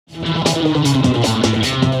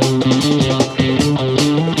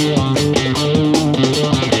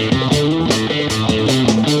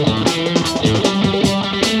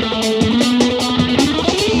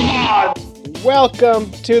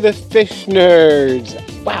welcome to the Fish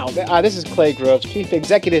Nerds. Wow, this is Clay Groves, Chief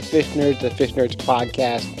Executive Fish Nerds, the Fish Nerds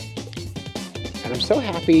podcast. And I'm so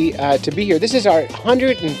happy to be here. This is our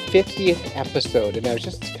 150th episode, and I was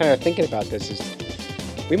just kind of thinking about this.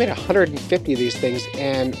 We made 150 of these things,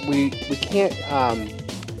 and we can't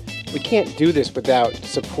do this without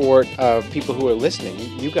support of people who are listening.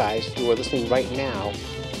 You guys who are listening right now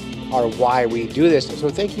are why we do this. So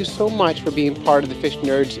thank you so much for being part of the Fish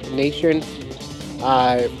Nerds Nation.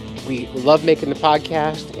 We love making the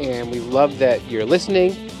podcast, and we love that you're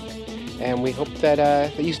listening, and we hope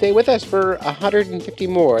that you stay with us for 150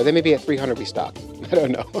 more. Then maybe at 300 we stop. I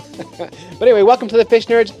don't know. But anyway, welcome to the Fish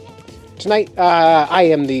Nerds. Tonight, I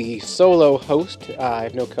am the solo host. I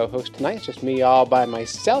have no co-host tonight. It's just me all by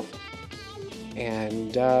myself.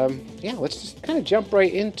 And let's just kind of jump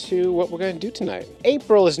right into what we're going to do tonight.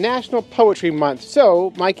 April is National Poetry Month,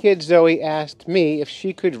 so my kid Zoe asked me if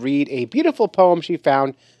she could read a beautiful poem she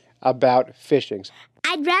found about fishing.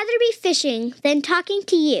 I'd rather be fishing than talking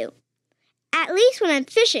to you. At least when I'm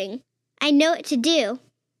fishing, I know what to do.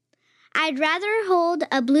 I'd rather hold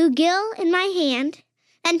a bluegill in my hand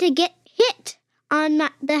than to get hit on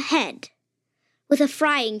the head with a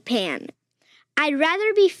frying pan. I'd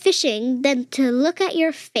rather be fishing than to look at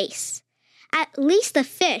your face. At least the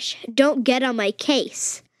fish don't get on my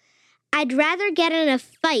case. I'd rather get in a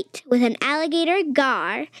fight with an alligator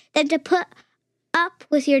gar than to put up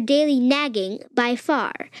with your daily nagging by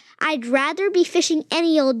far. I'd rather be fishing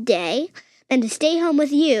any old day than to stay home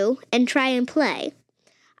with you and try and play.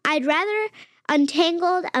 I'd rather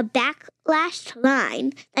untangled a backlashed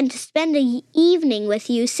line than to spend an evening with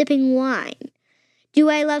you sipping wine. Do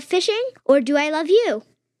I love fishing, or do I love you?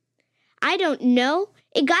 I don't know.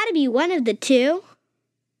 It gotta be one of the two.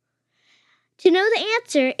 To know the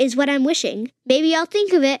answer is what I'm wishing. Maybe I'll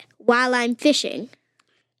think of it while I'm fishing.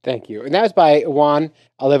 Thank you. And that was by Juan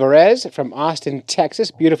Olivarez from Austin, Texas.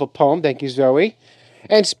 Beautiful poem. Thank you, Zoe.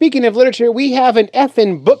 And speaking of literature, we have an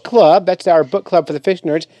effin' book club. That's our book club for the Fish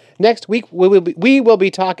Nerds. Next week, we will be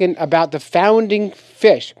talking about the founding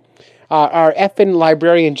fish. Our effin'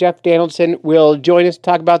 librarian, Jeff Donaldson, will join us to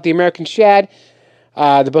talk about the American shad.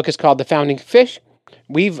 The book is called The Founding Fish.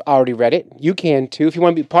 We've already read it. You can, too. If you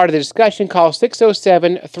want to be part of the discussion, call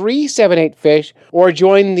 607-378-FISH or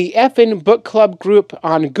join the effin' book club group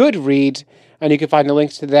on Goodreads, and you can find the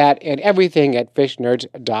links to that and everything at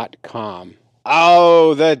fishnerds.com.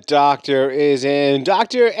 Oh, the doctor is in.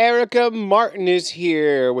 Dr. Erica Martin is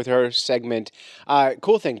here with her segment.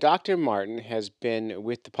 Cool thing, Dr. Martin has been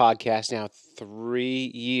with the podcast now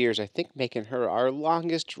 3 years, I think, making her our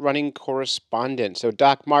longest running correspondent. So,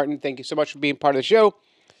 Doc Martin, thank you so much for being part of the show.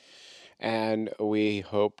 And we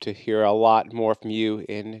hope to hear a lot more from you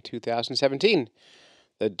in 2017.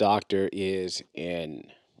 The doctor is in.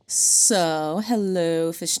 So,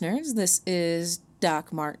 hello, Fish Nerds. This is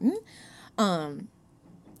Doc Martin.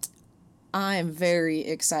 I'm very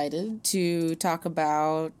excited to talk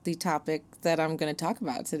about the topic that I'm going to talk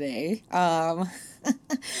about today.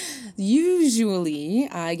 Usually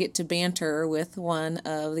I get to banter with one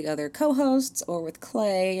of the other co-hosts or with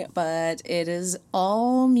Clay, but it is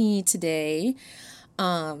all me today.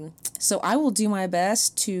 So I will do my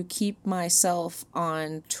best to keep myself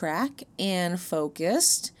on track and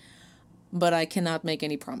focused, but I cannot make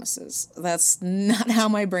any promises. That's not how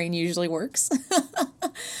my brain usually works.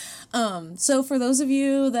 So for those of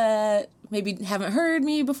you that maybe haven't heard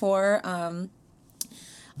me before,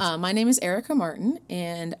 my name is Erica Martin,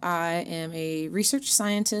 and I am a research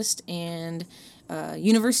scientist and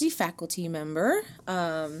university faculty member.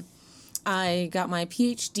 I got my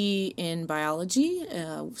PhD in biology,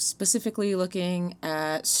 specifically looking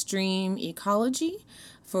at stream ecology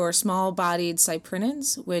for small-bodied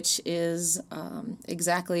cyprinids, which is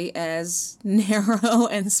exactly as narrow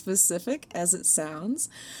and specific as it sounds.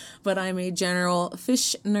 But I'm a general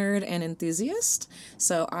fish nerd and enthusiast,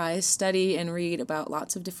 so I study and read about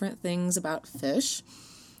lots of different things about fish.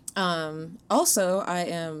 Also, I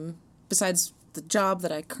am, besides the job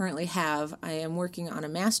that I currently have, I am working on a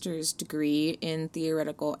master's degree in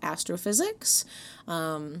theoretical astrophysics.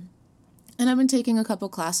 And I've been taking a couple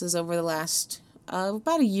classes over the last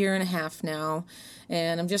about a year and a half now,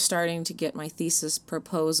 and I'm just starting to get my thesis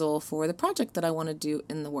proposal for the project that I want to do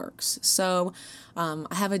in the works. So I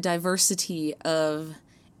have a diversity of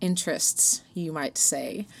interests, you might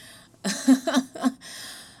say.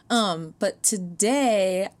 But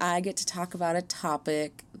today I get to talk about a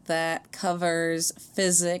topic that covers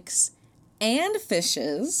physics and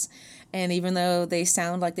fishes. And even though they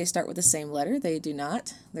sound like they start with the same letter, they do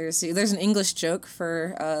not. There's an English joke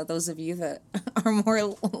for those of you that are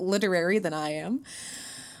more literary than I am.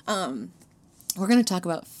 we're going to talk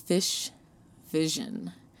about fish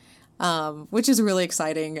vision, which is really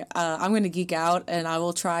exciting. I'm going to geek out and I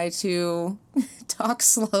will try to talk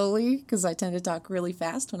slowly because I tend to talk really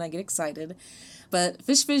fast when I get excited. But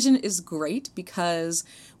fish vision is great because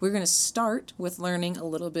we're going to start with learning a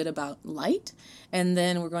little bit about light, and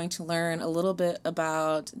then we're going to learn a little bit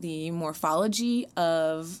about the morphology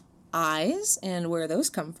of eyes and where those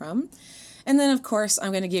come from. And then, of course, I'm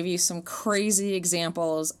going to give you some crazy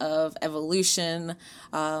examples of evolution,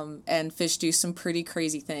 and fish do some pretty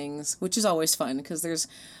crazy things, which is always fun because there's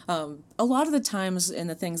a lot of the times in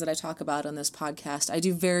the things that I talk about on this podcast, I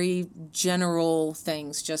do very general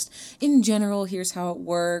things. Just in general, here's how it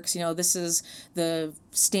works. This is the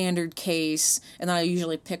standard case, and then I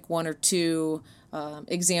usually pick one or two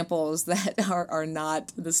examples that are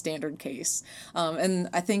not the standard case. And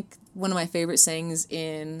I think one of my favorite sayings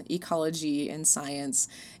in ecology and science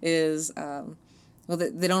is,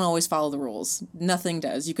 they don't always follow the rules. Nothing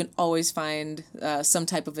does. You can always find some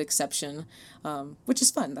type of exception, which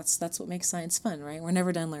is fun. That's what makes science fun, right? We're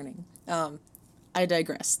never done learning. I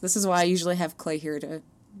digress. This is why I usually have Clay here to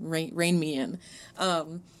rein me in.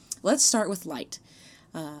 Let's start with light.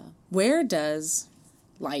 Where does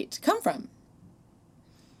light come from?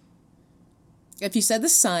 If you said the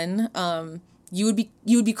sun, you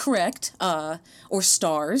would be correct. Or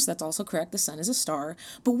stars, that's also correct. The sun is a star.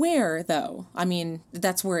 But where, though? I mean,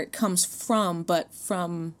 that's where it comes from, but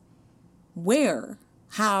from where?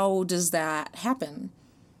 How does that happen?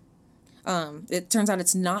 It turns out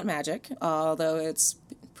it's not magic, although it's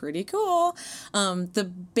pretty cool.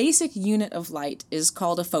 The basic unit of light is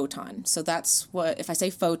called a photon. So that's what, if I say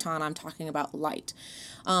photon, I'm talking about light.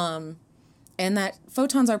 And that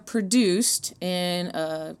photons are produced in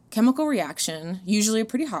a chemical reaction, usually a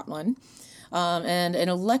pretty hot one. And an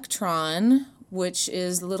electron, which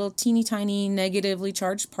is the little teeny tiny negatively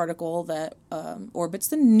charged particle that orbits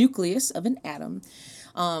the nucleus of an atom.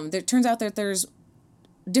 It turns out that there's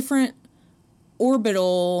different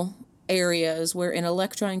orbital areas where an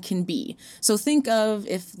electron can be. So think of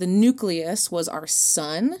if the nucleus was our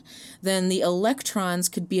sun, then the electrons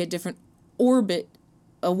could be a different orbit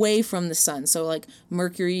away from the sun. So like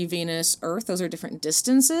Mercury, Venus, Earth, those are different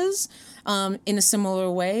distances. In a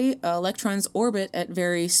similar way, electrons orbit at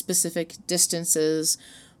very specific distances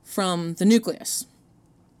from the nucleus.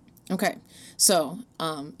 Okay, so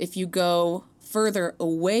if you go further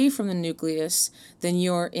away from the nucleus, then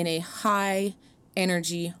you're in a high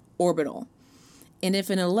energy orbital. And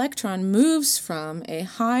if an electron moves from a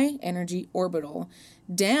high energy orbital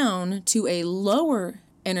down to a lower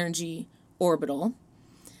energy orbital,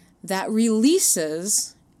 that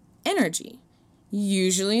releases energy,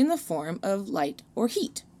 usually in the form of light or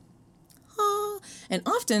heat. And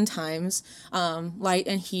oftentimes, light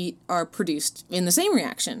and heat are produced in the same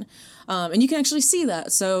reaction. And you can actually see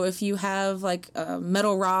that. So if you have like a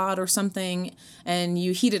metal rod or something and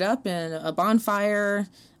you heat it up in a bonfire,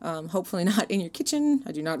 hopefully not in your kitchen,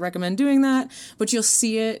 I do not recommend doing that, but you'll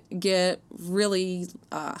see it get really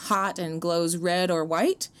hot and glows red or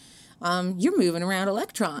white. You're moving around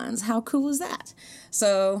electrons. How cool is that?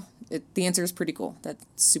 So the answer is pretty cool. That's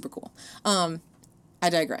super cool. I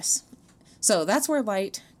digress. So that's where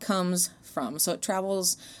light comes from. So it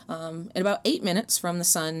travels in about 8 minutes from the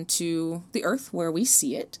sun to the earth where we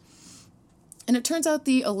see it. And it turns out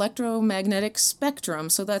the electromagnetic spectrum,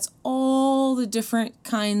 so that's all the different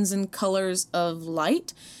kinds and colors of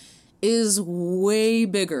light, is way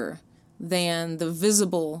bigger than the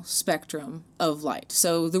visible spectrum of light.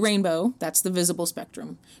 So the rainbow, that's the visible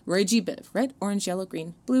spectrum. Roy G. Biv, red, orange, yellow,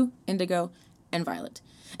 green, blue, indigo, and violet.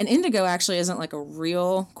 And indigo actually isn't like a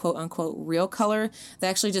real, quote unquote, real color. They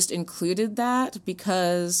actually just included that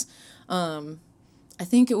because I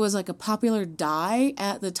think it was like a popular dye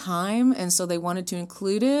at the time, and so they wanted to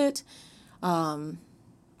include it.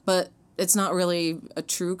 But it's not really a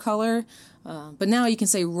true color. But now you can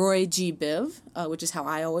say Roy G. Biv, which is how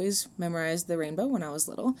I always memorized the rainbow when I was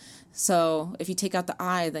little. So if you take out the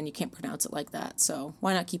I, then you can't pronounce it like that. So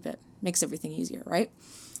why not keep it? Makes everything easier, right?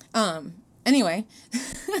 Anyway,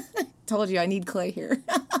 told you I need Clay here.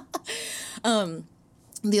 The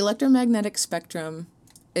electromagnetic spectrum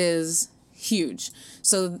is huge.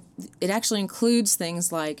 So it actually includes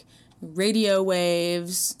things like radio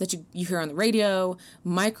waves that you hear on the radio,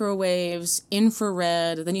 microwaves,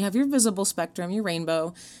 infrared, then you have your visible spectrum, your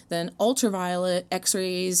rainbow, then ultraviolet,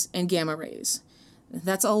 X-rays, and gamma rays.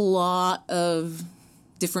 That's a lot of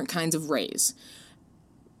different kinds of rays.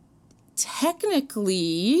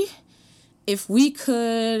 Technically, if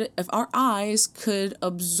our eyes could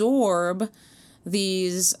absorb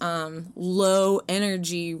these low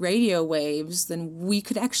energy radio waves, then we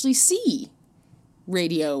could actually see.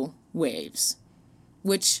 radio waves,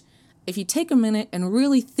 which if you take a minute and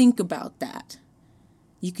really think about that,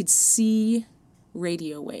 you could see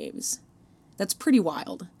radio waves. That's pretty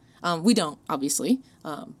wild. We don't, obviously.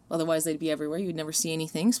 Otherwise, they'd be everywhere. You'd never see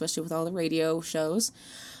anything, especially with all the radio shows.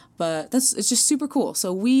 But it's just super cool.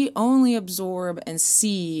 So we only absorb and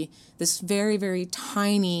see this very, very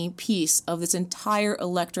tiny piece of this entire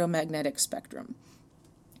electromagnetic spectrum.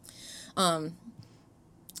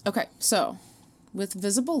 Okay, so with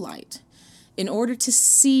visible light, in order to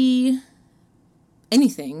see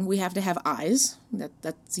anything, we have to have eyes.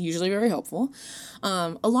 That's usually very helpful.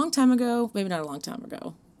 A long time ago, maybe not a long time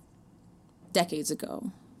ago, decades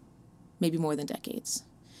ago, maybe more than decades,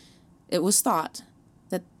 it was thought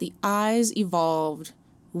that the eyes evolved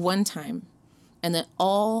one time and that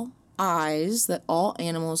all eyes that all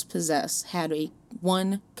animals possess had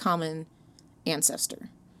one common ancestor.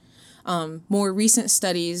 More recent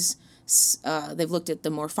studies, they've looked at the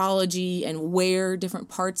morphology and where different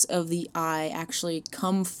parts of the eye actually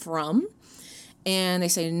come from. And they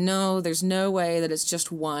say, no, there's no way that it's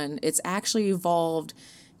just one. It's actually evolved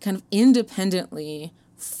kind of independently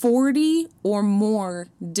 40 or more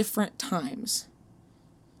different times.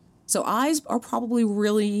 So eyes are probably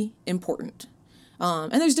really important.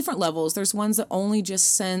 And there's different levels. There's ones that only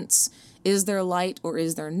just sense, is there light or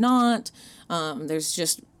is there not? There's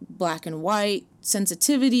just black and white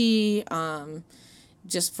sensitivity,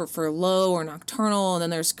 just for low or nocturnal, and then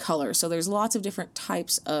there's color. So there's lots of different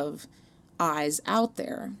types of eyes out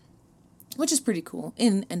there, which is pretty cool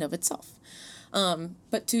in and of itself.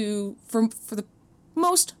 But for the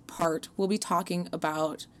most part, we'll be talking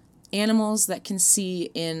about animals that can see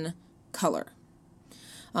in color,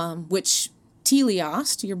 which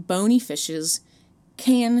teleost, your bony fishes,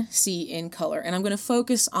 can see in color. And I'm going to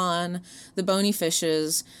focus on the bony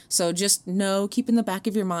fishes. So just keep in the back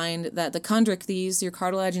of your mind that the chondrichthyes, your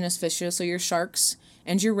cartilaginous fishes, so your sharks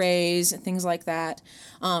and your rays and things like that,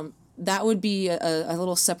 that would be a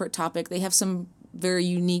little separate topic. They have some very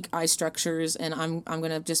unique eye structures, and I'm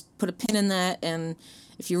going to just put a pin in that. And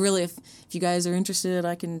if you guys are interested,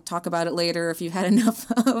 I can talk about it later. If you've had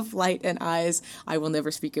enough of light and eyes, I will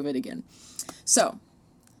never speak of it again. So,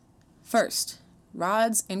 first,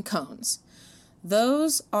 rods and cones.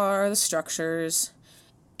 Those are the structures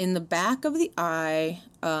in the back of the eye,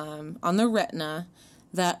 on the retina,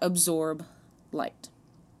 that absorb light.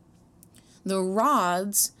 The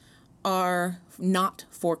rods are not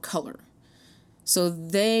for color. So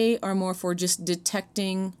they are more for just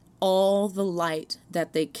detecting all the light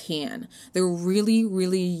that they can. They're really,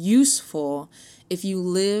 really useful if you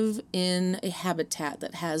live in a habitat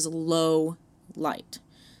that has low light.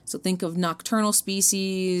 So think of nocturnal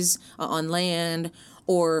species on land,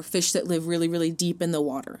 or fish that live really, really deep in the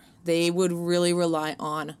water. They would really rely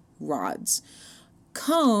on rods.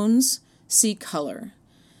 Cones see color.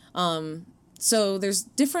 So there's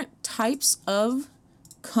different types of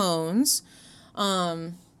cones.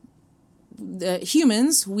 The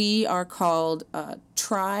humans, we are called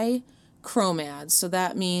trichromads. So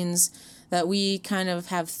that means that we kind of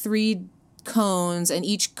have 3 cones, and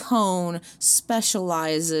each cone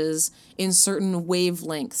specializes in certain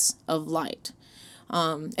wavelengths of light.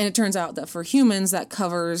 And it turns out that for humans, that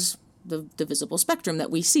covers the visible spectrum that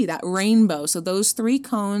we see, that rainbow. So those 3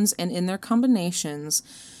 cones and in their combinations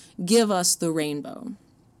give us the rainbow.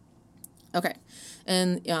 Okay,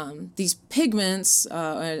 and these pigments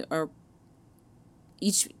are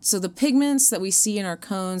so the pigments that we see in our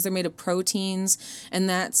cones, they're made of proteins, and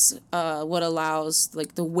that's what allows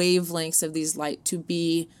like the wavelengths of these light to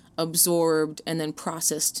be absorbed and then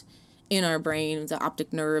processed in our brain, the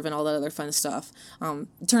optic nerve and all that other fun stuff.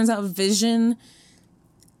 It turns out vision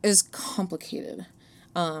is complicated.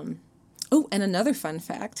 And another fun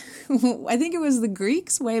fact, I think it was the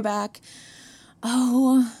Greeks way back.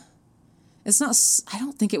 I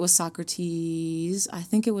don't think it was Socrates. I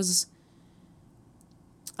think it was,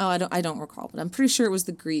 I don't recall, but I'm pretty sure it was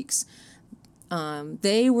the Greeks.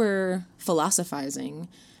 They were philosophizing,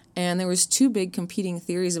 and there was 2 big competing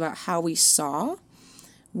theories about how we saw.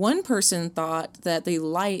 One person thought that the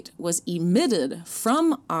light was emitted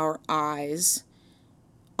from our eyes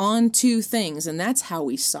onto things, and that's how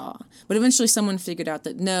we saw. But eventually someone figured out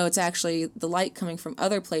that no, it's actually the light coming from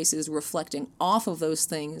other places reflecting off of those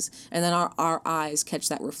things, and then our eyes catch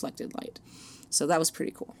that reflected light. So that was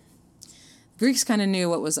pretty cool. Greeks kind of knew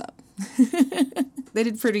what was up. They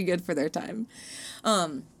did pretty good for their time.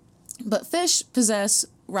 But fish possess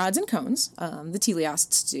rods and cones. The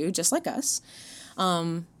teleosts do, just like us.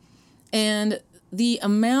 And the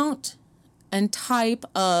amount and type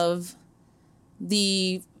of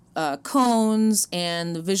the cones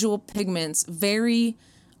and the visual pigments vary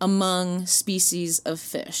among species of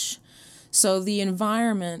fish. So the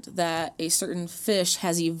environment that a certain fish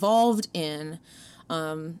has evolved in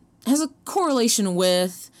has a correlation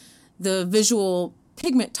with the visual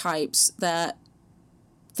pigment types that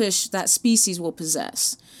that species will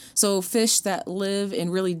possess. So fish that live in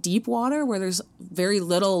really deep water where there's very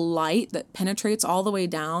little light that penetrates all the way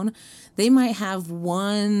down, they might have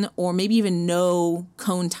one or maybe even no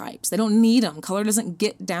cone types. They don't need them. Color doesn't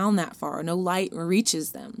get down that far. No light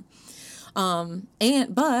reaches them.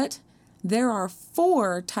 But there are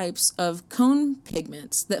 4 types of cone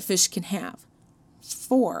pigments that fish can have.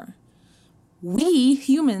 4. We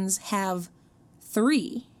humans have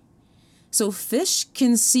 3. So fish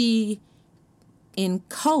can see in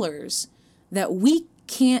colors that we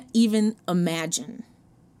can't even imagine.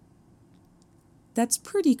 That's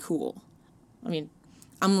pretty cool. I mean,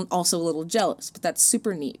 I'm also a little jealous, but that's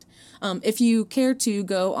super neat. If you care to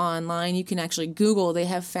go online, you can actually Google. They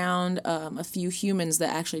have found a few humans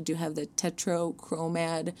that actually do have the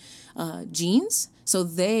tetrachromad genes. So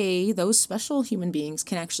those special human beings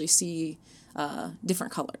can actually see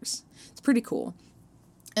different colors. It's pretty cool.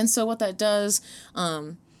 And so what that does,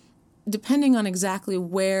 depending on exactly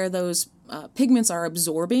where those pigments are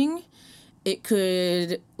absorbing, it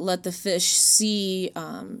could let the fish see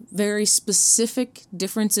very specific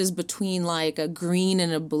differences between like a green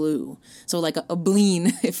and a blue. So like a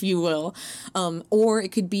bleen, if you will. Or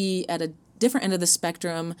it could be at a different end of the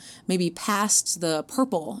spectrum, maybe past the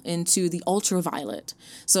purple into the ultraviolet.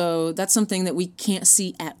 So that's something that we can't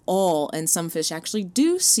see at all, and some fish actually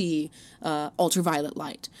do see ultraviolet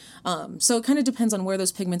light. So it kind of depends on where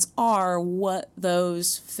those pigments are, what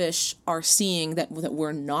those fish are seeing that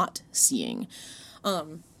we're not seeing.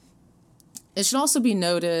 It should also be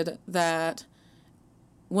noted that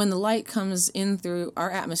when the light comes in through our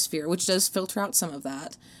atmosphere, which does filter out some of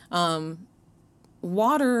that,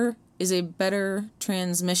 water is a better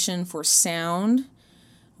transmission for sound.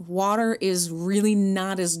 Water is really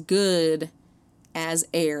not as good as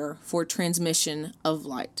air for transmission of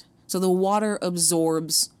light. So the water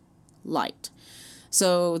absorbs light.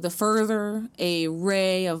 So the further a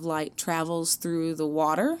ray of light travels through the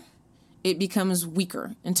water, it becomes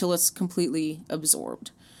weaker until it's completely absorbed.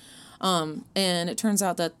 And it turns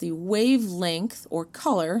out that the wavelength or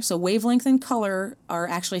color, so wavelength and color are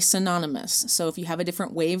actually synonymous. So if you have a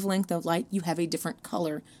different wavelength of light, you have a different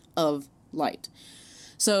color of light.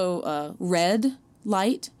 So red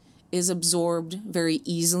light is absorbed very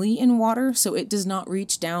easily in water, so it does not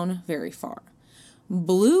reach down very far.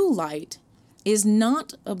 Blue light is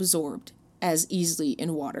not absorbed as easily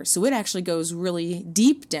in water, so it actually goes really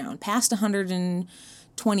deep down, past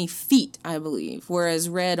 120 feet, I believe, whereas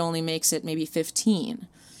red only makes it maybe 15.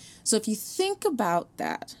 So if you think about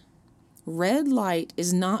that, red light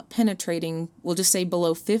is not penetrating, we'll just say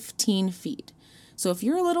below 15 feet. So if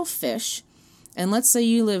you're a little fish, and let's say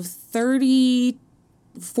you live 30,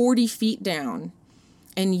 40 feet down,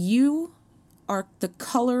 and you are the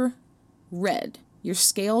color red, your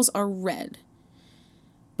scales are red,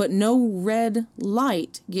 but no red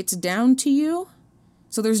light gets down to you,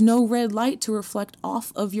 so there's no red light to reflect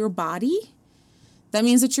off of your body, that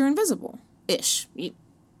means that you're invisible-ish.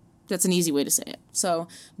 That's an easy way to say it. So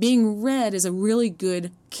being red is a really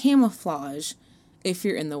good camouflage if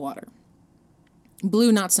you're in the water.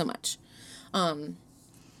 Blue, not so much.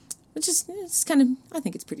 Which is, it's kind of, I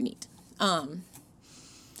think it's pretty neat.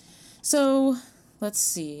 So let's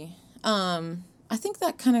see. I think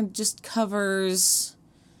that kind of just covers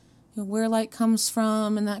where light comes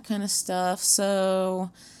from and that kind of stuff. So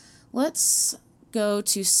let's go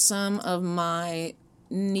to some of my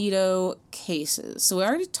neato cases. So we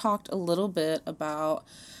already talked a little bit about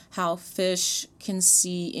how fish can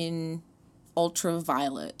see in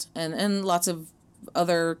ultraviolet and lots of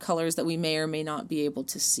other colors that we may or may not be able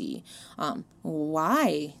to see.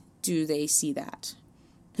 Why do they see that?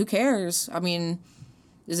 Who cares? I mean,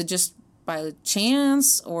 is it just by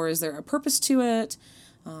chance, or is there a purpose to it?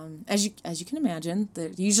 As you can imagine,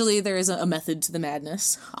 usually there is a method to the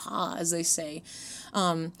madness, as they say.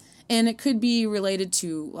 And it could be related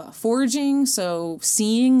to foraging, so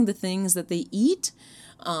seeing the things that they eat,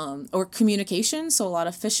 or communication. So a lot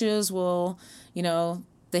of fishes will,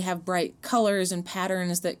 they have bright colors and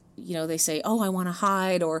patterns that, they say, oh, I want to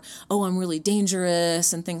hide, or, oh, I'm really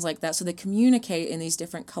dangerous, and things like that. So they communicate in these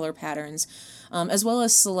different color patterns, as well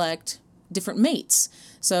as select different mates.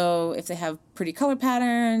 So if they have pretty color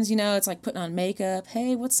patterns, it's like putting on makeup.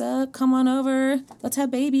 Hey, what's up? Come on over. Let's have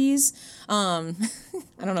babies. I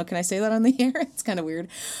don't know. Can I say that on the air? It's kind of weird.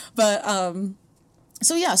 But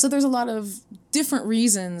So there's a lot of different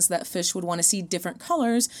reasons that fish would want to see different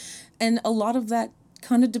colors, and a lot of that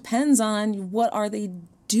kind of depends on what are they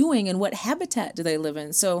doing and what habitat do they live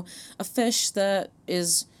in. So a fish that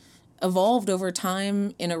is evolved over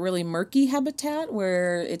time in a really murky habitat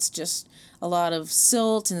where it's just a lot of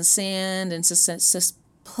silt and sand and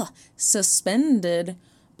suspended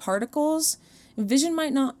particles, vision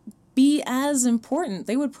might not be as important.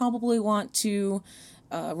 They would probably want to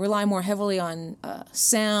rely more heavily on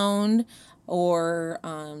sound or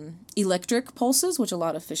electric pulses, which a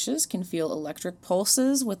lot of fishes can feel electric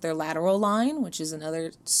pulses with their lateral line, which is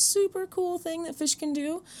another super cool thing that fish can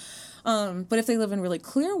do. But if they live in really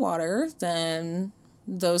clear water, then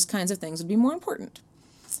those kinds of things would be more important.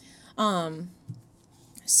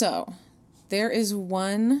 So there is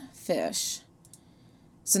one fish.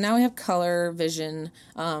 So now we have color vision.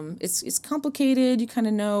 It's complicated. You kind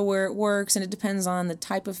of know where it works, and it depends on the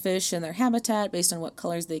type of fish and their habitat based on what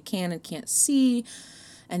colors they can and can't see.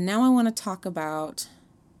 And now I want to talk about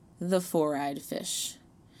the four-eyed fish.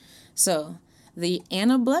 So the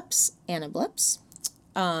anableps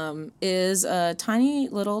is a tiny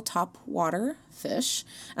little topwater fish.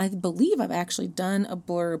 I believe I've actually done a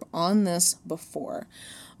blurb on this before.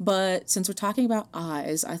 But since we're talking about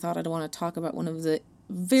eyes, I thought I'd want to talk about one of the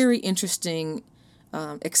very interesting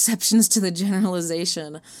exceptions to the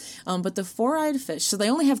generalization. But the four-eyed fish, so they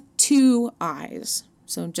only have two eyes.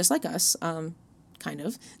 So just like us, kind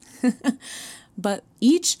of. But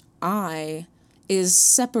each eye is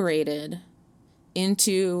separated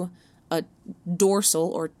into a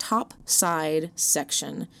dorsal or top side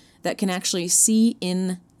section that can actually see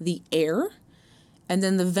in the air, and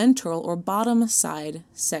then the ventral or bottom side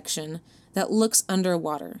section that looks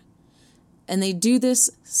underwater. And they do this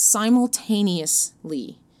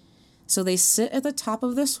simultaneously. So they sit at the top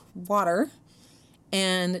of this water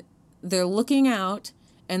and they're looking out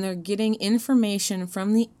and they're getting information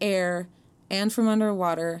from the air and from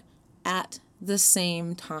underwater at the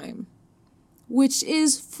same time, which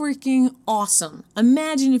is freaking awesome.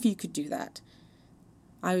 Imagine if you could do that.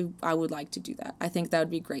 I would like to do that. I think that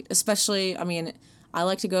would be great. Especially, I mean, I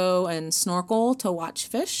like to go and snorkel to watch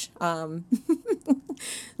fish,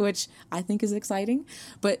 which I think is exciting.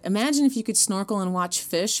 But imagine if you could snorkel and watch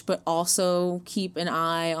fish, but also keep an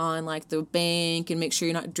eye on like the bank and make sure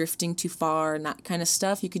you're not drifting too far and that kind of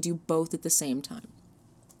stuff. You could do both at the same time.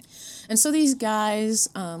 And so these guys,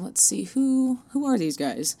 let's see, who are these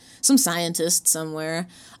guys? Some scientist somewhere.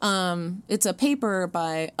 It's a paper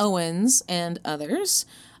by Owens and others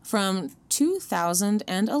from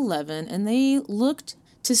 2011, and they looked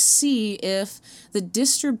to see if the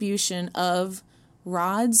distribution of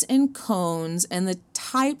rods and cones and the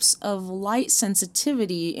types of light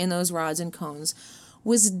sensitivity in those rods and cones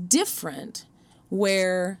was different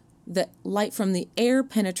where the light from the air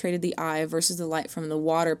penetrated the eye versus the light from the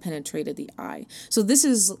water penetrated the eye. So this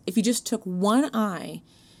is, if you just took one eye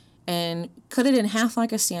and cut it in half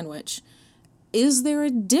like a sandwich, is there a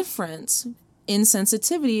difference in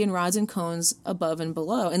sensitivity in rods and cones above and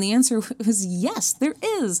below? And the answer was yes, there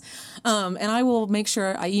is. And I will make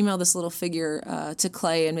sure I email this little figure to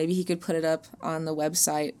Clay, and maybe he could put it up on the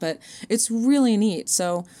website. But it's really neat.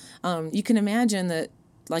 So you can imagine that,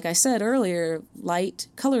 like I said earlier,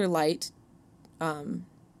 color light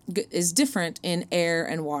is different in air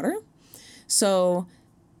and water. So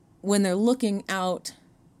when they're looking out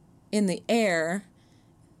in the air,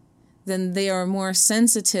 then they are more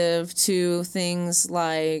sensitive to things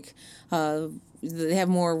like they have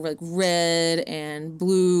more like red and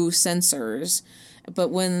blue sensors. But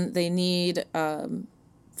when they need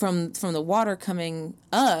from the water coming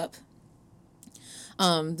up,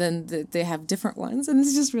 then they have different ones, and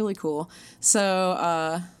it's just really cool.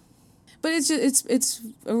 So, but it's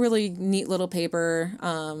a really neat little paper.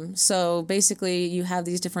 So basically, you have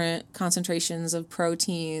these different concentrations of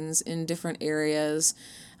proteins in different areas,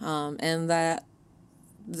 and that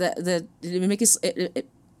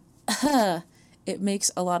it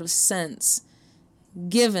makes a lot of sense,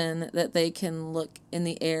 given that they can look in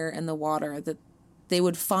the air and the water, that they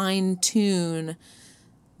would fine tune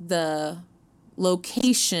the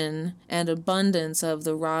location and abundance of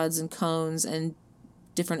the rods and cones and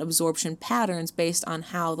different absorption patterns based on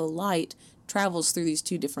how the light travels through these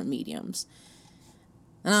two different mediums.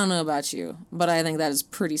 And I don't know about you, but I think that is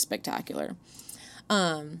pretty spectacular.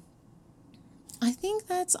 I think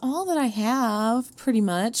that's all that I have, pretty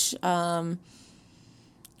much. Boy,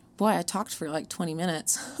 I talked for like 20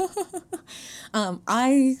 minutes.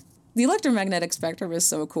 The electromagnetic spectrum is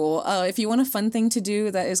so cool. If you want a fun thing to do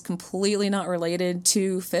that is completely not related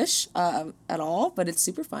to fish at all, but it's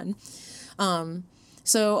super fun.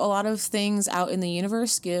 So a lot of things out in the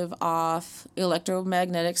universe give off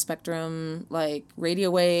electromagnetic spectrum, like radio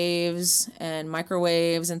waves and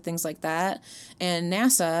microwaves and things like that. And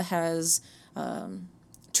NASA has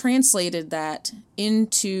translated that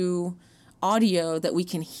into audio that we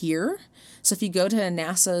can hear. So if you go to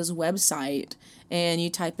NASA's website and you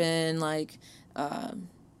type in like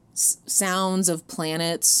sounds of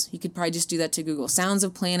planets, you could probably just do that to Google, sounds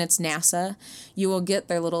of planets NASA, you will get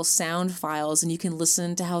their little sound files, and you can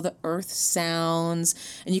listen to how the Earth sounds,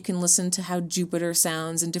 and you can listen to how Jupiter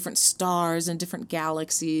sounds, and different stars and different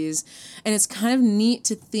galaxies. And it's kind of neat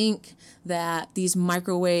to think that these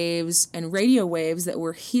microwaves and radio waves that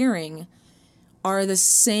we're hearing are the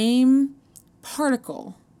same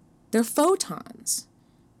particle, they're photons,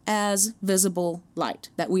 as visible light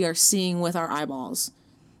that we are seeing with our eyeballs.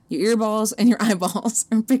 Your earballs and your eyeballs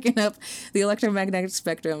are picking up the electromagnetic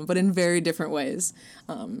spectrum, but in very different ways.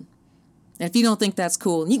 And if you don't think that's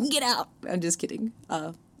cool, you can get out. I'm just kidding.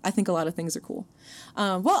 I think a lot of things are cool.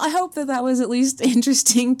 Well, I hope that was at least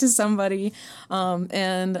interesting to somebody.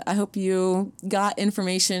 And I hope you got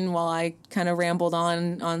information while I kind of rambled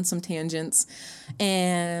on some tangents.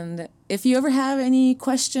 And if you ever have any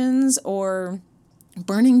questions or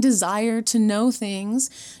burning desire to know things,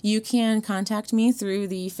 you can contact me through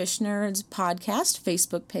the Fish Nerds Podcast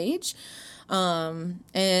Facebook page. And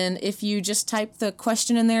if you just type the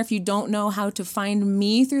question in there, if you don't know how to find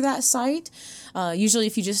me through that site, usually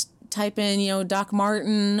if you just type in, Doc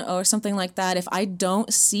Martin or something like that, if I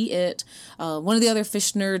don't see it, one of the other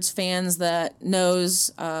Fish Nerds fans that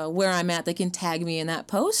knows where I'm at, they can tag me in that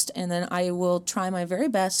post, and then I will try my very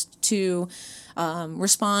best to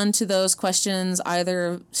respond to those questions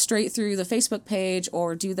either straight through the Facebook page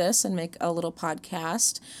or do this and make a little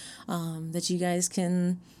podcast that you guys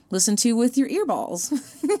can listen to with your earballs.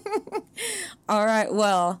 All right,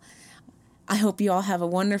 well, I hope you all have a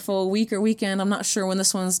wonderful week or weekend. I'm not sure when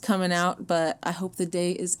this one's coming out, but I hope the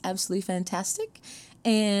day is absolutely fantastic.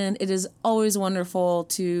 And it is always wonderful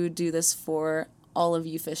to do this for all of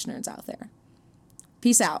you fish nerds out there.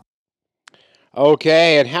 Peace out.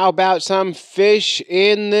 Okay, and how about some fish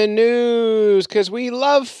in the news? Because we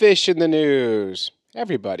love fish in the news.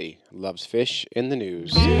 Everybody loves fish in the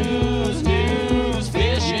news. News,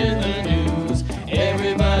 fish in the news.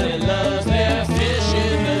 Everybody loves their fish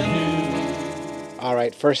in the news. All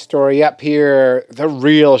right, first story up here, the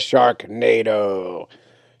real Sharknado.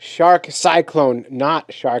 Shark cyclone, not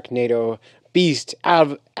Sharknado, beast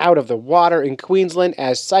out of the water in Queensland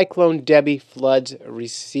as Cyclone Debbie floods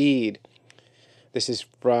recede. This is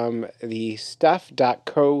from the stuff.co.nz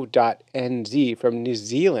from New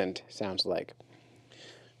Zealand, sounds like,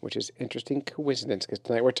 which is interesting coincidence because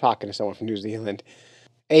tonight we're talking to someone from New Zealand.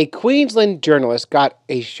 A Queensland journalist got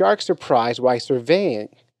a shark surprise while surveying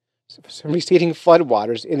some receding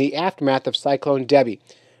floodwaters in the aftermath of Cyclone Debbie.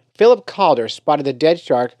 Philip Calder spotted the dead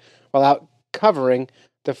shark while out covering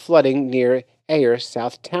the flooding near Ayr,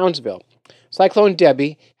 South Townsville. Cyclone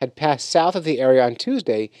Debbie had passed south of the area on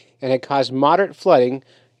Tuesday and had caused moderate flooding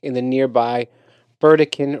in the nearby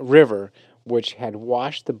Burdekin River, which had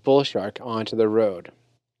washed the bull shark onto the road.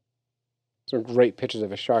 Some great pictures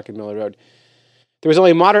of a shark in the middle of the road. There was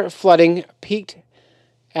only moderate flooding, peaked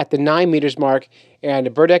at the 9 meters mark, and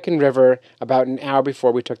the Burdekin River about an hour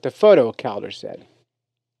before we took the photo, Calder said.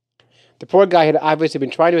 The poor guy had obviously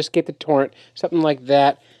been trying to escape the torrent, something like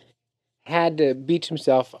that, had to beach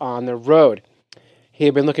himself on the road. He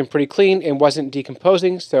had been looking pretty clean and wasn't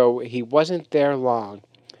decomposing, so he wasn't there long.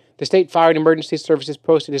 The State Fire and Emergency Services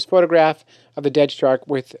posted his photograph of the dead shark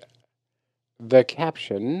with the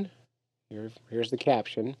caption, here's the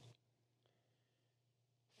caption,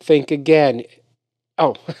 think again.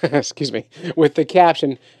 Oh, excuse me. With the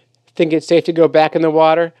caption, think it's safe to go back in the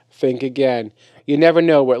water? Think again. You never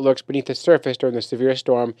know what lurks beneath the surface during the severe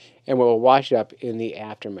storm and what will wash up in the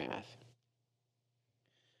aftermath.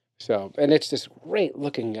 So, and it's this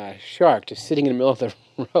great-looking shark just sitting in the middle of the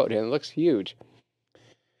road, and it looks huge.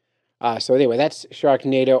 So anyway, that's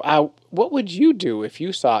Sharknado. What would you do if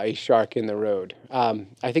you saw a shark in the road?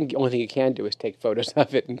 I think the only thing you can do is take photos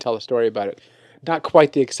of it and tell a story about it. Not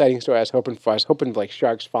quite the exciting story I was hoping for. I was hoping for like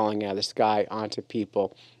sharks falling out of the sky onto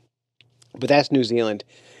people. But that's New Zealand.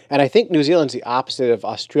 And I think New Zealand's the opposite of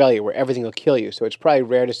Australia, where everything will kill you. So it's probably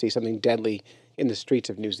rare to see something deadly in the streets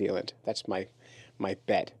of New Zealand. That's my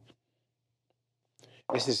bet.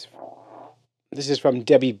 This is from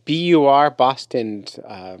WBUR, Boston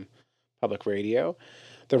Public Radio.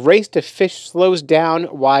 The race to fish slows down.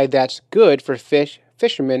 Why that's good for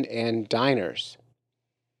fishermen, and diners.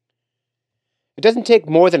 It doesn't take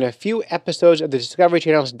more than a few episodes of the Discovery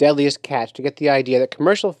Channel's Deadliest Catch to get the idea that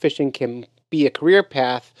commercial fishing can be a career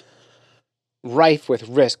path rife with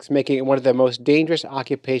risks, making it one of the most dangerous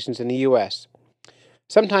occupations in the U.S.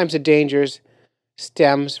 Sometimes the dangers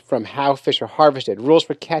stems from how fish are harvested. Rules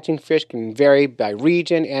for catching fish can vary by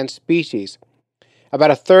region and species.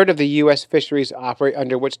 About a third of the U.S. fisheries operate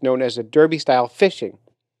under what's known as a derby-style fishing.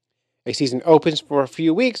 A season opens for a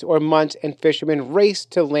few weeks or months, and fishermen race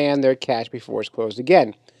to land their catch before it's closed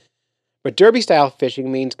again. But derby-style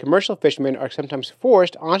fishing means commercial fishermen are sometimes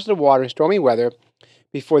forced onto the water in stormy weather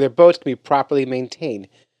before their boats can be properly maintained.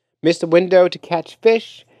 Miss the window to catch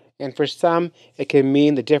fish, and for some, it can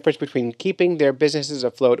mean the difference between keeping their businesses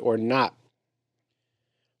afloat or not.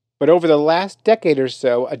 But over the last decade or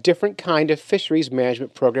so, a different kind of fisheries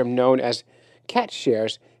management program known as catch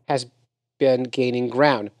shares has been gaining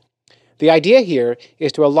ground. The idea here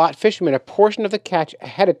is to allot fishermen a portion of the catch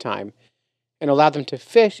ahead of time and allow them to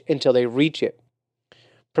fish until they reach it.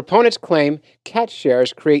 Proponents claim catch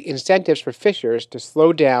shares create incentives for fishers to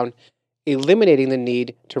slow down, eliminating the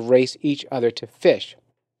need to race each other to fish.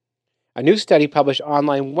 A new study published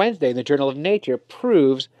online Wednesday in the Journal of Nature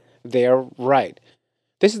proves they're right.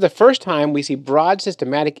 This is the first time we see broad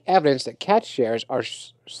systematic evidence that catch shares are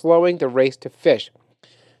slowing the race to fish,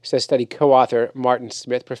 says study co-author Martin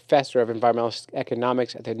Smith, professor of environmental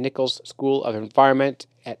economics at the Nichols School of Environment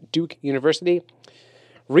at Duke University.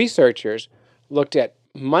 Researchers looked at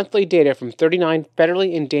monthly data from 39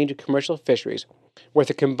 federally endangered commercial fisheries worth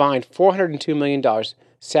a combined $402 million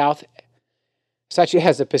such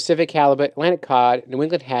as the Pacific halibut, Atlantic cod, New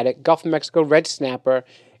England haddock, Gulf of Mexico red snapper,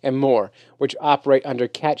 and more, which operate under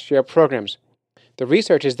catch share programs. The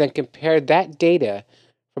researchers then compared that data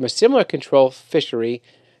from a similar control fishery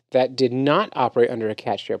that did not operate under a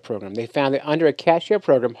catch share program. They found that under a catch share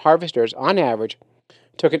program, harvesters, on average,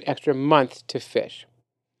 took an extra month to fish.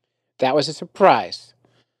 That was a surprise,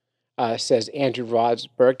 says Andrew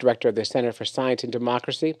Rosberg, director of the Center for Science and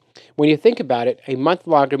Democracy. When you think about it, a month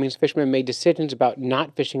longer means fishermen made decisions about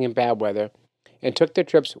not fishing in bad weather and took their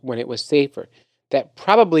trips when it was safer. That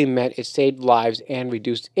probably meant it saved lives and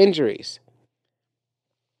reduced injuries.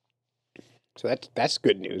 So that's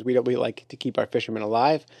good news. We like to keep our fishermen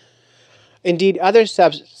alive. Indeed, other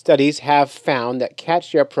studies have found that catch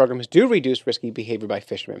share programs do reduce risky behavior by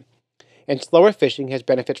fishermen. And slower fishing has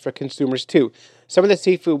benefits for consumers too. Some of the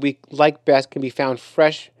seafood we like best can be found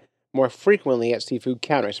fresh more frequently at seafood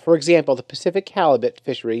counters. For example, the Pacific halibut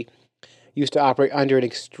fishery used to operate under an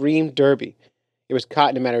extreme derby. It was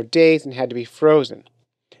caught in a matter of days and had to be frozen.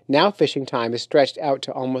 Now fishing time is stretched out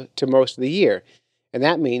to most of the year, and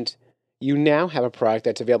that means you now have a product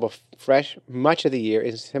that's available fresh much of the year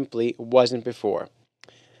and simply wasn't before.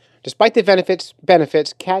 Despite the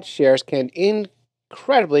benefits, catch shares can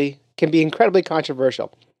be incredibly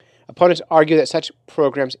controversial. Opponents argue that such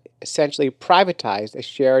programs essentially privatize a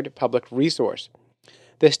shared public resource.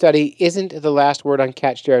 This study isn't the last word on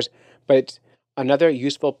catch shares, but it's another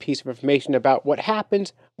useful piece of information about what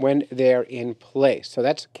happens when they're in place. So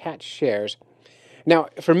that's catch shares. Now,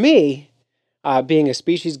 for me, being a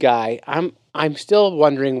species guy, I'm still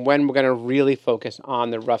wondering when we're going to really focus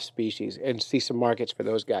on the rough species and see some markets for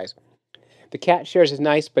those guys. The catch shares is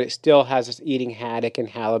nice, but it still has us eating haddock and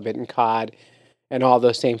halibut and cod and all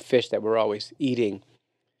those same fish that we're always eating.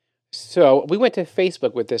 So we went to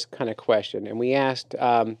Facebook with this kind of question, and we asked,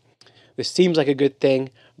 this seems like a good thing,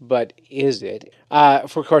 but is it?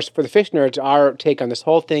 Of course, for the fish nerds, our take on this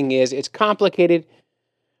whole thing is it's complicated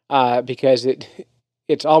because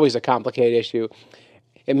it's always a complicated issue.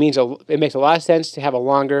 It makes a lot of sense to have a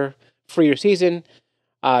longer, freer season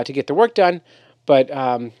to get the work done, but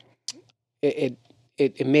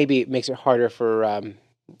it maybe makes it harder for,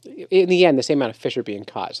 in the end, the same amount of fish are being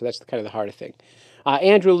caught. So that's kind of the harder thing.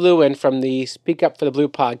 Andrew Lewin from the Speak Up for the Blue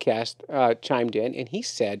podcast chimed in, and he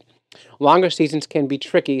said, longer seasons can be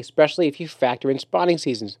tricky, especially if you factor in spawning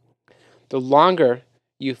seasons. The longer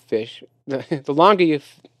you fish, the longer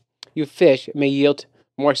you fish may yield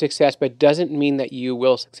more success, but doesn't mean that you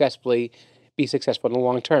will be successful in the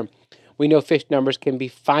long term. We know fish numbers can be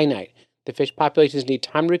finite. The fish populations need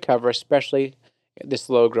time to recover, especially the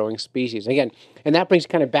slow-growing species. Again, and that brings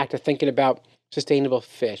kind of back to thinking about sustainable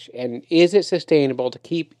fish. And is it sustainable to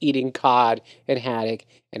keep eating cod and haddock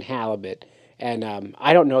and halibut? And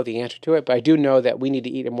I don't know the answer to it, but I do know that we need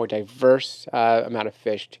to eat a more diverse amount of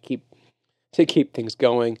fish to keep things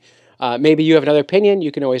going. Maybe you have another opinion.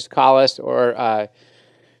 You can always call us or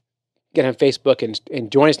get on Facebook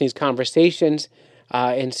and join us in these conversations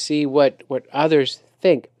and see what others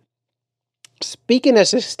think. Speaking of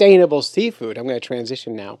sustainable seafood, I'm going to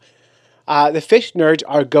transition now. The fish nerds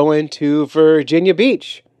are going to Virginia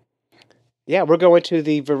Beach. Yeah, we're going to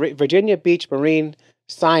the Virginia Beach Marine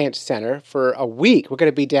Science Center for a week. We're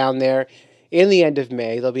going to be down there in the end of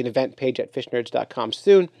May. There'll be an event page at fishnerds.com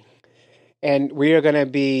soon. And we are going to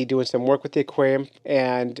be doing some work with the aquarium,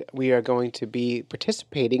 and we are going to be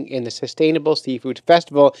participating in the Sustainable Seafood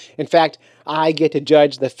Festival. In fact, I get to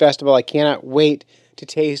judge the festival. I cannot wait to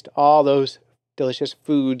taste all those delicious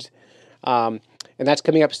foods. And that's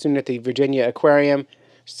coming up soon at the Virginia Aquarium.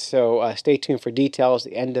 So stay tuned for details,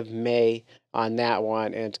 the end of May on that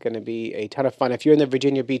one. And it's going to be a ton of fun. If you're in the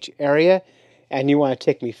Virginia Beach area and you want to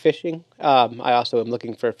take me fishing, I also am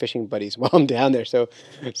looking for fishing buddies while I'm down there. So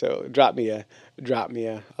drop me a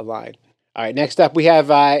line. All right, next up we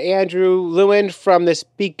have Andrew Lewin from the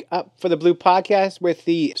Speak Up for the Blue podcast with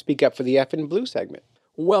the Speak Up for the F and Blue segment.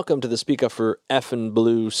 Welcome to the Speak Up for F and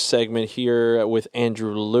Blue segment here with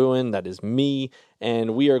Andrew Lewin. That is me,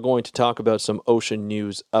 and we are going to talk about some ocean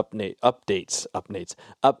news updates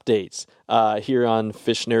here on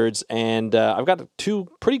Fish Nerds. And I've got two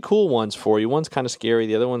pretty cool ones for you. One's kind of scary,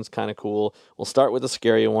 the other one's kind of cool. We'll start with the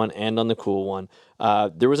scary one and on the cool one.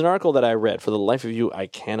 There was an article that I read. For the life of you, I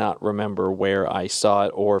cannot remember where I saw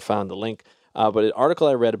it or found the link, but an article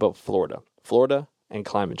I read about Florida and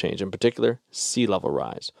climate change, in particular, sea level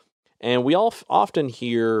rise. And we all often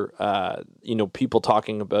hear, people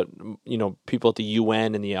talking about, people at the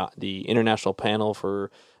UN and the International Panel for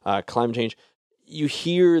Climate Change. You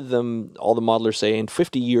hear all the modelers say, in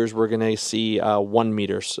 50 years, we're going to see 1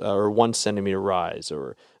 meter or 1 centimeter rise,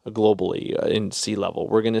 or globally in sea level.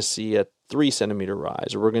 We're going to see a 3 centimeter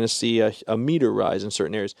rise, or we're going to see a meter rise in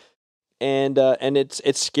certain areas. And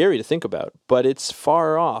it's scary to think about, but it's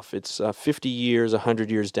far off. It's 50 years,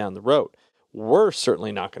 100 years down the road. We're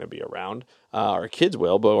certainly not going to be around. Our kids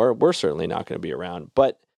will, but we're certainly not going to be around.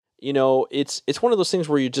 But it's one of those things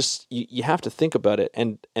where you have to think about it.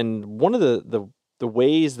 And one of the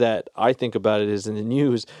ways that I think about it is in the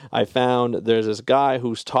news. I found there's this guy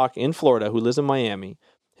who's in Florida who lives in Miami.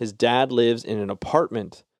 His dad lives in an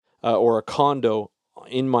apartment or a condo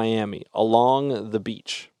in Miami along the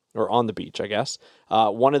beach. Or on the beach, I guess.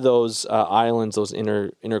 One of those islands, those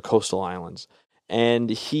intercoastal islands, and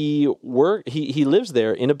he lives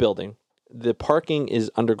there in a building. The parking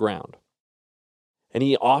is underground, and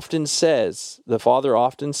the father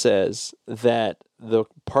often says that the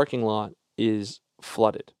parking lot is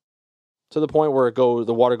flooded to the point where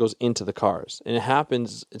the water goes into the cars, and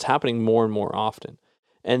it's happening more and more often.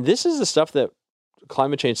 And this is the stuff that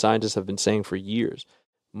climate change scientists have been saying for years.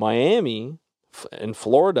 Miami and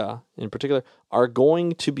Florida in particular are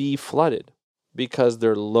going to be flooded because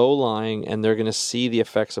they're low-lying, and they're going to see the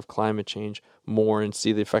effects of climate change more and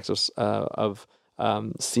see the effects of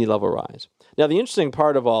sea level rise. Now, the interesting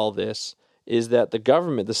part of all this is that the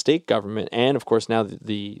government, the state government, and of course now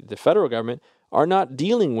the federal government are not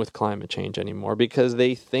dealing with climate change anymore because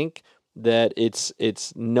they think that it's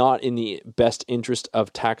not in the best interest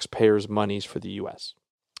of taxpayers' monies for the U.S.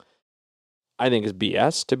 I think it's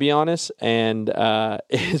BS, to be honest, and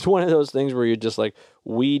it's one of those things where you're just like,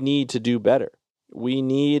 we need to do better. We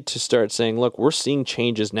need to start saying, look, we're seeing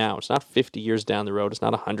changes now. It's not 50 years down the road. It's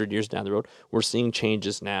not 100 years down the road. We're seeing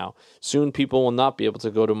changes now. Soon people will not be able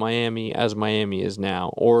to go to Miami as Miami is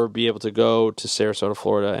now, or be able to go to Sarasota,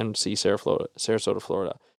 Florida, and see Sarasota,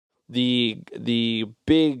 Florida. The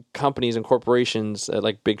big companies and corporations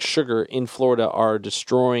like Big Sugar in Florida are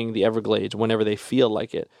destroying the Everglades whenever they feel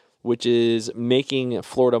like it, which is making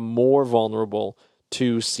Florida more vulnerable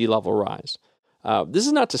to sea level rise. This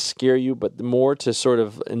is not to scare you, but more to sort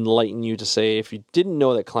of enlighten you to say, if you didn't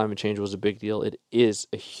know that climate change was a big deal, it is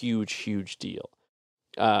a huge, huge deal.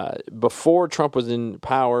 Before Trump was in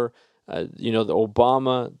power, the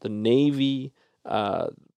Obama, the Navy,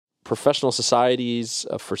 professional societies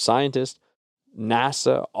for scientists,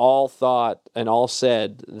 NASA, all thought and all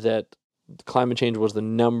said that climate change was the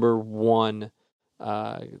number one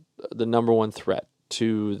threat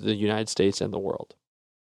to the United States and the world.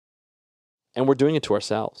 And we're doing it to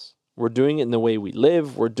ourselves. We're doing it in the way we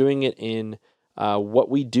live. We're doing it in what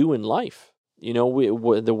we do in life.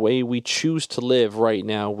 The way we choose to live right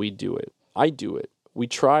now, we do it. I do it. We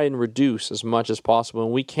try and reduce as much as possible,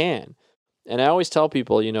 and we can. And I always tell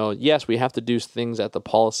people, yes, we have to do things at the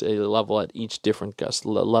policy level at each different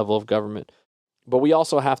level of government. But we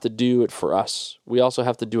also have to do it for us. We also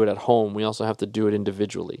have to do it at home. We also have to do it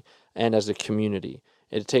individually and as a community.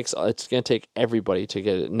 It's going to take everybody to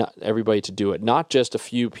get it, not everybody to do it, not just a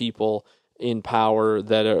few people in power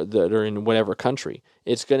that are in whatever country.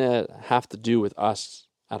 It's going to have to do with us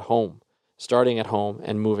at home, starting at home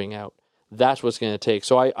and moving out. that's what's going to take.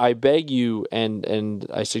 So I beg you and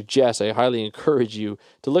I suggest, I highly encourage you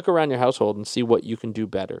to look around your household and see what you can do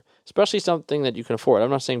better, especially something that you can afford. I'm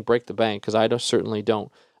not saying break the bank, because certainly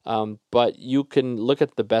don't. But you can look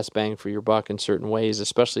at the best bang for your buck in certain ways,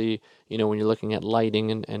 especially, when you're looking at lighting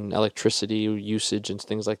and electricity usage and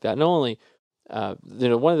things like that. Not only,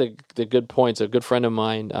 one of the good points, a good friend of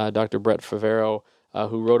mine, Dr. Brett Favero,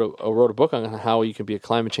 who wrote a book on how you can be a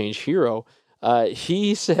climate change hero.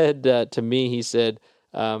 He said to me, he said,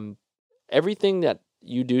 everything that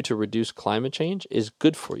you do to reduce climate change is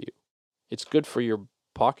good for you. It's good for your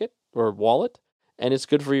pocket or wallet, and it's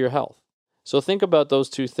good for your health. So think about those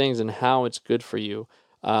two things and how it's good for you.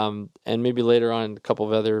 And maybe later on, a couple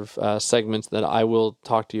of other segments that I will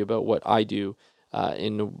talk to you about what I do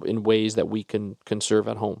in ways that we can conserve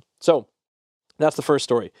at home. So that's the first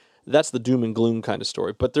story. That's the doom and gloom kind of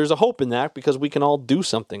story. But there's a hope in that, because we can all do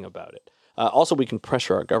something about it. Also, we can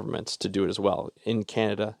pressure our governments to do it as well, in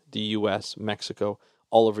Canada, the U.S., Mexico,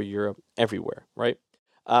 all over Europe, everywhere, right?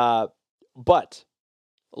 But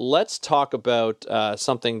let's talk about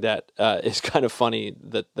something that is kind of funny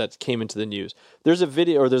that came into the news. There's a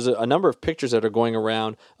video, or there's a number of pictures that are going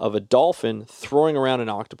around of a dolphin throwing around an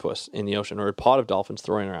octopus in the ocean, or a pod of dolphins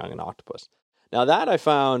throwing around an octopus. Now that I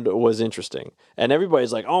found was interesting, and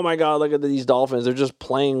everybody's like, "Oh my God, look at these dolphins! They're just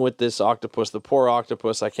playing with this octopus. The poor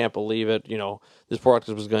octopus! I can't believe it. This poor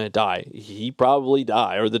octopus is going to die. He probably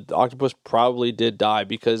died, or the octopus probably did die,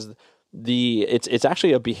 because it's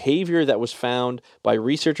actually a behavior that was found by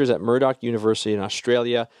researchers at Murdoch University in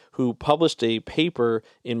Australia, who published a paper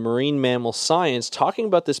in Marine Mammal Science talking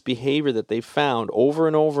about this behavior that they found over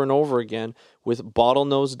and over and over again with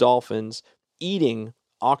bottlenose dolphins eating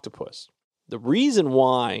octopus. The reason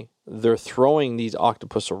why they're throwing these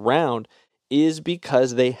octopus around is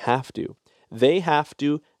because they have to. They have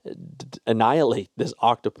to annihilate this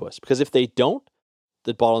octopus, because if they don't,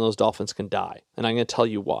 the bottlenose dolphins can die. And I'm going to tell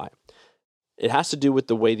you why. It has to do with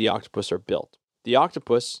the way the octopus are built. The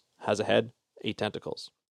octopus has a head, 8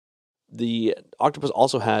 tentacles. The octopus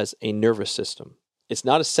also has a nervous system. It's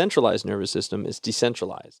not a centralized nervous system, it's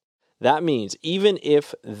decentralized. That means even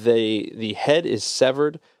if the head is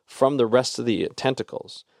severed from the rest of the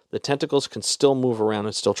tentacles can still move around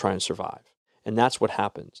and still try and survive. And that's what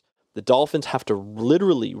happens. The dolphins have to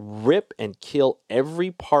literally rip and kill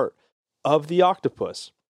every part of the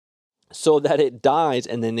octopus so that it dies,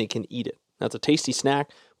 and then they can eat it. Now, it's a tasty snack,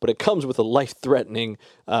 but it comes with a life-threatening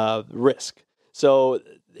risk. So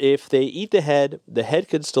if they eat the head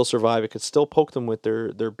could still survive. It could still poke them with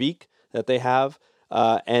their beak that they have.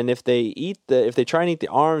 And if they try and eat the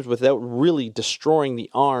arms without really destroying the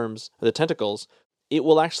arms, the tentacles, it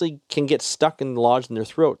will actually can get stuck and lodged in their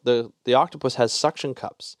throat. The octopus has suction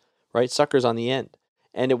cups, right? Suckers on the end.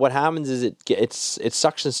 And what happens is it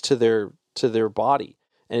suctions to their body,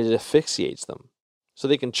 and it asphyxiates them. So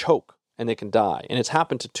they can choke and they can die. And it's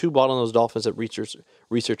happened to 2 bottlenose dolphins that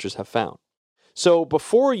researchers have found. So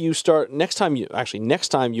before you start, next time you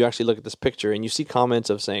actually look at this picture and you see comments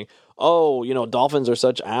of saying, "Oh, dolphins are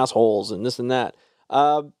such assholes," and this and that.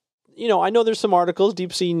 I know there's some articles.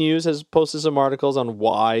 Deep Sea News has posted some articles on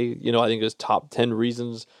why. I think it was top 10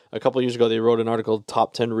 reasons. A couple of years ago, they wrote an article,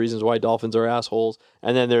 top 10 reasons why dolphins are assholes.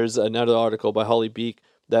 And then there's another article by Holly Beek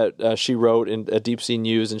that she wrote in Deep Sea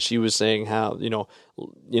News, and she was saying how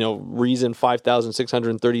reason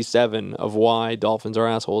 5,637 of why dolphins are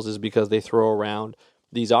assholes is because they throw around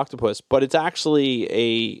these octopus. But it's actually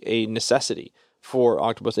a necessity for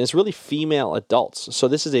octopus, and it's really female adults. So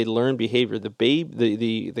this is a learned behavior.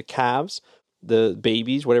 The calves, the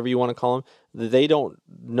babies, whatever you want to call them, they don't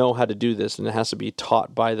know how to do this, and it has to be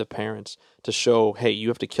taught by the parents to show, hey, you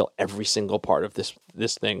have to kill every single part of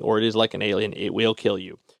this thing, or it is like an alien, it will kill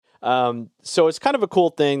you. So it's kind of a cool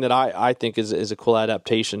thing that I think is a cool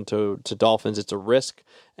adaptation to dolphins. It's a risk,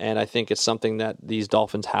 and I think it's something that these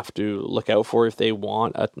dolphins have to look out for if they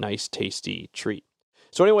want a nice, tasty treat.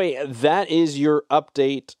 So anyway, that is your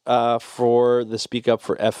update for the Speak Up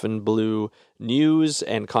for Effin' Blue news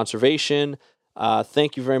and conservation.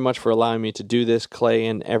 Thank you very much for allowing me to do this, Clay,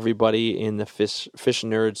 and everybody in the Fish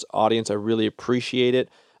Nerds audience. I really appreciate it.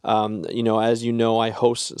 As you know, I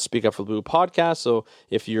host Speak Up for Blue podcast. So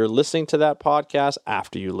if you're listening to that podcast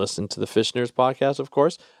after you listen to the Fish Nerds podcast, of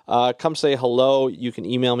course, come say hello. You can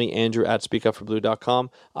email me, andrew@speakupforblue.com.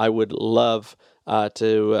 I would love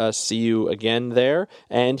to see you again there.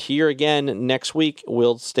 And here again next week.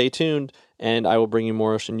 We'll stay tuned, and I will bring you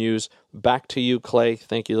more ocean news. Back to you, Clay.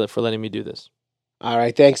 Thank you for letting me do this. All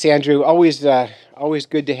right, thanks, Andrew. Always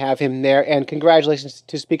good to have him there, and congratulations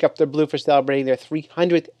to Speak Up for Blue for celebrating their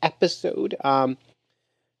 300th episode.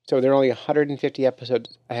 So there are only 150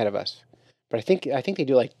 episodes ahead of us. but I think they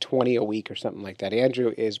do like 20 a week or something like that.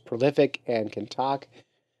 Andrew is prolific and can talk,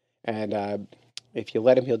 and if you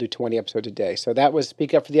let him, he'll do 20 episodes a day. So that was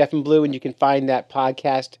Speak Up for the F and Blue, and you can find that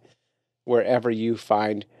podcast wherever you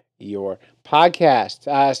find your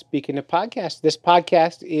podcast. Speaking of podcasts, this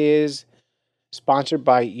podcast is sponsored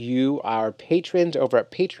by you, our patrons over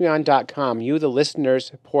at patreon.com. You, the listeners,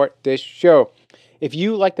 support this show. If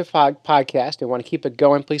you like the podcast and want to keep it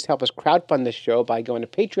going, please help us crowdfund this show by going to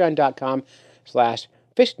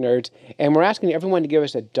patreon.com/fishnerds. And we're asking everyone to give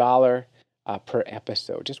us $1 per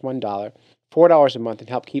episode, just $1, $4 a month, and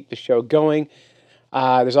help keep the show going.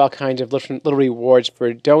 There's all kinds of little rewards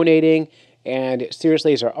for donating, and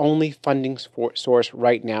seriously, it's our only funding source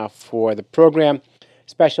right now for the program.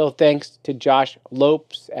 Special thanks to Josh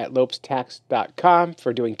Lopes at lopestax.com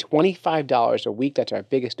for doing $25 a week. That's our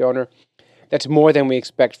biggest donor. That's more than we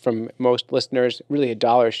expect from most listeners. Really,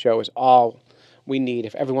 $1 a show is all we need.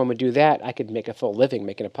 If everyone would do that, I could make a full living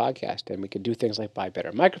making a podcast, and we could do things like buy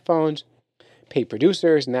better microphones, pay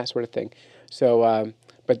producers, and that sort of thing. So,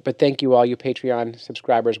 but thank you all, you Patreon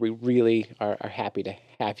subscribers. We really are happy to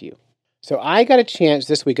have you. So I got a chance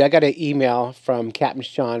this week. I got an email from Captain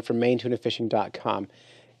Sean from MaineTunaFishing.com,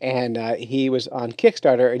 and he was on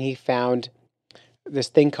Kickstarter, and he found this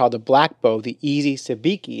thing called the Black Bow, the Easy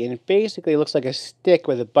Sabiki, and it basically looks like a stick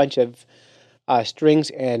with a bunch of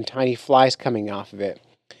strings and tiny flies coming off of it.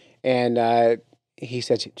 And he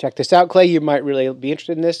said, check this out, Clay. You might really be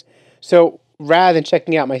interested in this. So rather than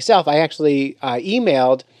checking out myself, I actually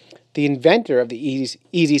emailed the inventor of the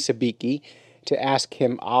Easy Sabiki to ask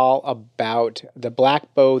him all about the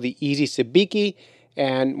Black Bow, the Easy Sabiki,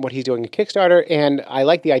 and what he's doing in Kickstarter. And I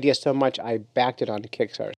like the idea so much, I backed it onto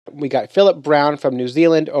Kickstarter. We got Philip Brown from New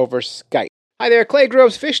Zealand over Skype. Hi there,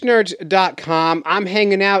 ClayGrovesFishNerds.com. I'm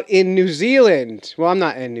hanging out in New Zealand. Well, I'm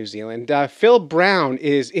not in New Zealand. Phil Brown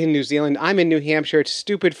is in New Zealand. I'm in New Hampshire. It's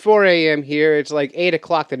stupid 4 a.m. here. It's like 8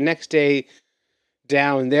 o'clock the next day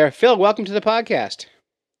down there. Phil, welcome to the podcast.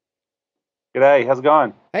 G'day, how's it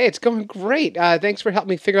going? Hey, it's going great. Thanks for helping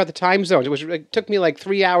me figure out the time zones. It took me like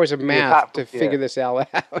 3 hours of math to figure this all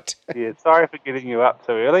out. Yeah, sorry for getting you up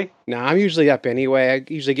so early. No, I'm usually up anyway. I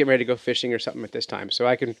usually get ready to go fishing or something at this time, so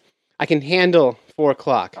I can handle 4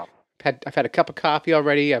 o'clock. I've had a cup of coffee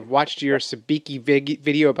already. I've watched your Sabiki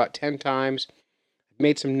video about 10 times.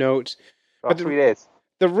 Made some notes. But 3 days.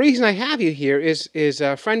 The reason I have you here is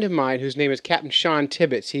a friend of mine whose name is Captain Sean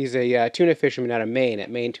Tibbetts. He's a tuna fisherman out of Maine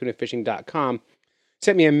at MaineTunaFishing.com.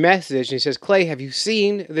 Sent me a message and he says, Clay, have you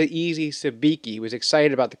seen the Easy Sabiki? He was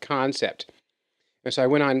excited about the concept. And so I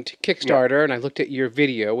went on to Kickstarter and I looked at your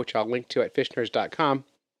video, which I'll link to at fishnerds.com.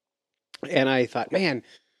 And I thought, man,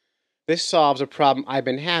 this solves a problem I've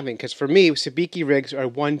been having. Because for me, Sabiki rigs are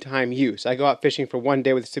one-time use. I go out fishing for one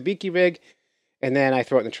day with a Sabiki rig and then I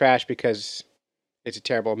throw it in the trash because it's a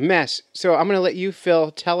terrible mess. So I'm going to let you, Phil,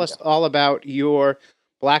 tell us all about your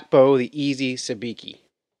Black Bow, the Easy Sabiki.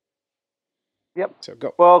 Yep. So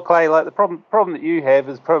go. Well, Clay, like the problem that you have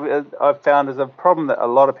is probably I've found is a problem that a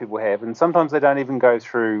lot of people have, and sometimes they don't even go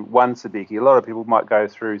through one sabiki. A lot of people might go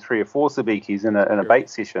through 3 or 4 sabikis in a bait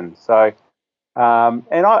session. So,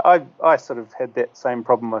 and I sort of had that same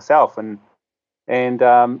problem myself, and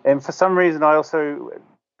for some reason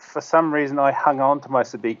I hung on to my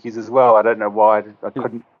sabikis as well. I don't know why. I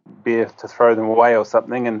couldn't bear to throw them away or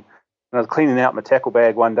something, and I was cleaning out my tackle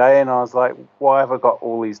bag one day, and I was like, why have I got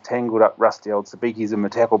all these tangled up, rusty old sabikis in my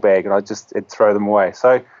tackle bag? And I'd throw them away.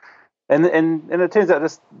 So, and it turns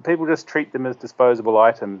out people just treat them as disposable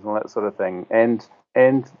items and all that sort of thing. And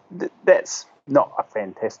that's not a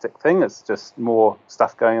fantastic thing. It's just more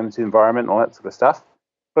stuff going into the environment and all that sort of stuff.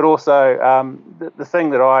 But also, the thing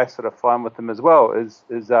that I sort of find with them as well is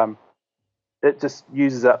it just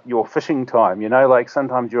uses up your fishing time. You know, like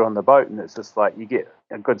sometimes you're on the boat and it's just like you get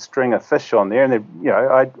a good string of fish on there, and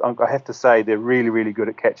I have to say they're really, really good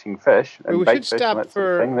at catching fish. And we should stop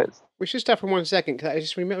for 1 second because I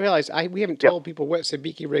just realized we haven't told people what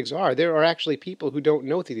sabiki rigs are. There are actually people who don't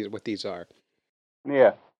know what these are.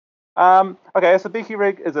 Yeah. Okay, a sabiki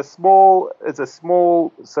rig is a small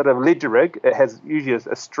sort of ledger rig. It has usually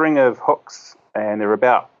a string of hooks, and they're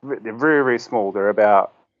very, very small. They're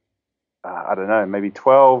about I don't know, maybe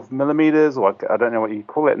 12 millimeters, or I don't know what you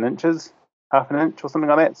call it in inches, half an inch or something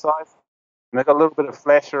like that size. And they've got a little bit of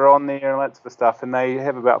flasher on there and that sort of stuff. And they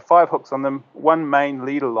have about 5 hooks on them, one main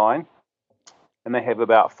leader line, and they have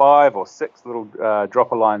about 5 or 6 little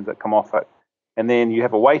dropper lines that come off it. And then you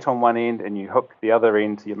have a weight on one end, and you hook the other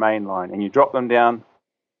end to your main line, and you drop them down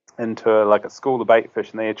into like a school of bait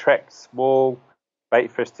fish, and they attract small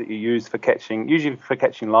bait fish that you use usually for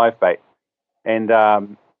catching live bait. And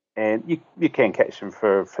and you can catch them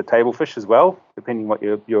for table fish as well, depending what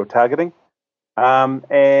you're targeting.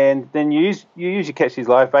 And then you usually catch these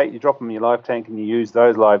live bait. You drop them in your live tank, and you use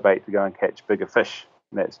those live bait to go and catch bigger fish.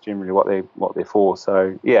 And that's generally what they're for.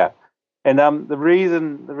 So yeah, and the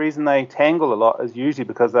reason they tangle a lot is usually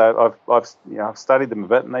because I've studied them a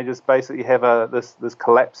bit, and they just basically have this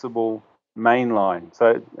collapsible main line.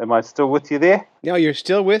 So am I still with you there? No, you're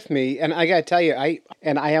still with me, and I gotta tell you, I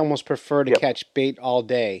almost prefer to catch bait all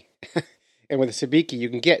day. And with a sabiki, you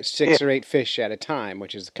can get 6 or 8 fish at a time,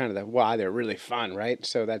 which is kind of why they're really fun, right?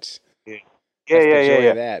 So that's the joy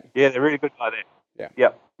of that. Yeah, they're really good like that.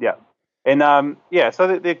 Yeah. And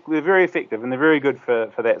so they're very effective, and they're very good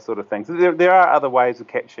for that sort of thing. So there are other ways of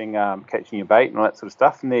catching your bait and all that sort of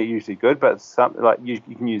stuff, and they're usually good. But like you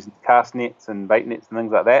can use cast nets and bait nets and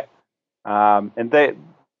things like that, and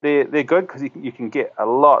they're good because you can get a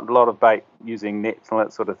lot of bait using nets and all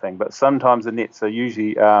that sort of thing. But sometimes the nets are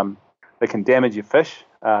usually they can damage your fish,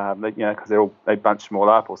 because they bunch them all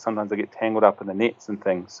up, or sometimes they get tangled up in the nets and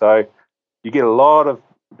things. So you get a lot of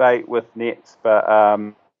bait with nets, but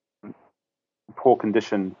poor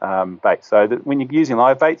condition bait. So that when you're using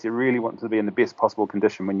live baits, you really want to be in the best possible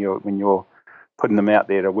condition when you're putting them out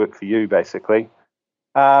there to work for you, basically.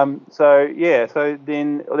 So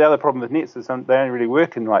then the other problem with nets is they only really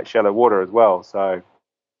work in like shallow water as well. So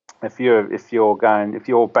if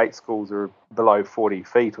your bait schools are below 40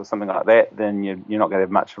 feet or something like that, then you're not going to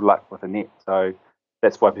have much luck with a net. So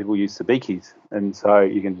that's why people use sabikis, and so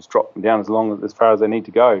you can just drop them down as far as they need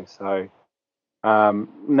to go. So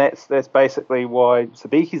that's basically why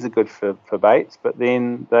sabikis are good for baits. But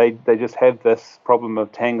then they just have this problem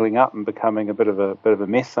of tangling up and becoming a bit of a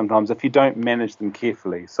mess sometimes if you don't manage them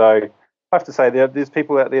carefully. So I have to say there's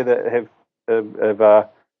people out there that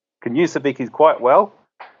can use sabikis quite well,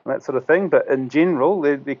 and that sort of thing, but in general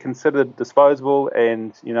they're considered disposable,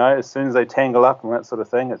 and as soon as they tangle up and that sort of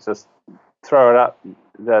thing, it's just throw it up,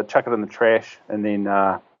 chuck it in the trash, and then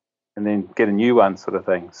get a new one, sort of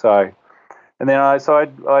thing. So and then I sort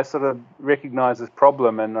of recognised this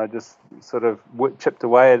problem, and I just sort of chipped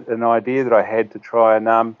away at an idea that I had to try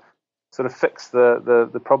and sort of fix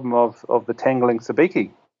the problem of the tangling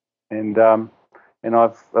sabiki, and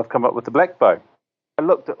I've come up with the black bow.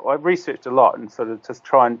 I researched a lot and sort of just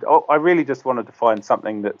I really just wanted to find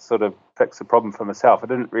something that sort of fixed the problem for myself. I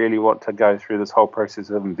didn't really want to go through this whole process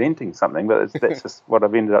of inventing something, but that's just what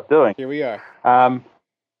I've ended up doing. Here we are. And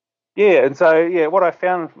so, what I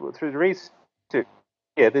found through the research,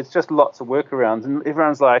 there's just lots of workarounds, and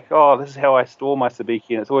everyone's like, oh, this is how I store my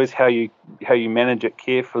sabiki, and it's always how you manage it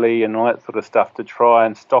carefully and all that sort of stuff to try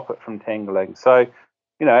and stop it from tangling. So,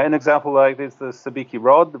 an example, like there's the sabiki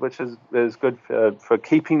rod, which is good for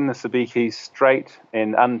keeping the sabiki straight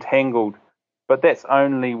and untangled, but that's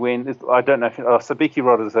only when I don't know if sabiki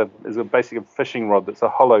rod is basically a fishing rod that's a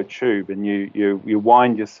hollow tube, and you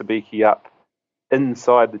wind your sabiki up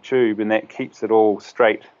inside the tube, and that keeps it all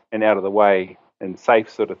straight and out of the way and safe,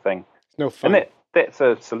 sort of thing. No fun. And that's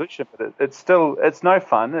a solution, but it's no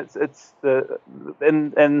fun.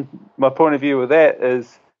 And my point of view with that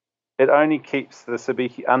is, it only keeps the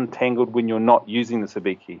sabiki untangled when you're not using the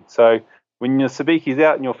sabiki. So when your sabiki's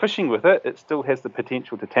out and you're fishing with it, it still has the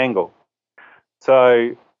potential to tangle.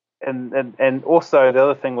 So and also the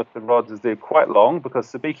other thing with the rods is they're quite long,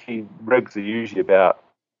 because sabiki rigs are usually about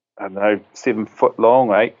 7 foot long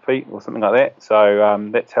or 8 feet or something like that. So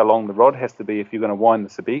that's how long the rod has to be if you're going to wind the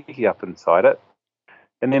sabiki up inside it.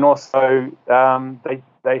 And then also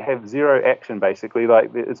they have zero action, basically. Like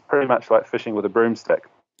it's pretty much like fishing with a broomstick.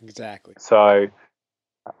 Exactly. So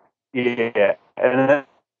and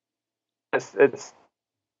it's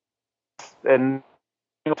and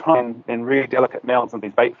and really delicate mouths and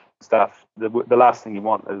these bait stuff. The last thing you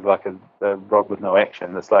want is like a rod with no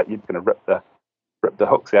action. It's like you're going to rip the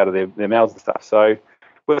hooks out of their mouths and stuff. So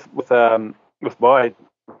with my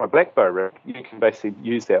black bow rig, you can basically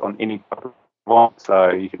use that on any type of rod. So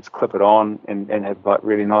you can just clip it on and have like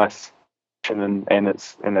really nice action, and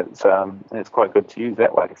it's quite good to use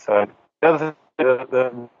that way. So the other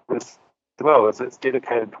thing as well is it's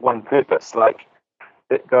dedicated to one purpose. Like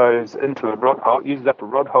it goes into a rod holder, uses up a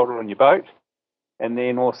rod holder on your boat, and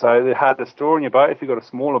then also they're hard to store in your boat if you've got a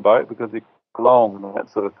smaller boat because they're long and all that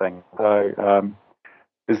sort of thing. So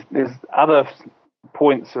there's other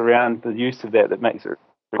points around the use of that makes it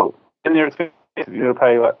cool. And they're expensive. You've got to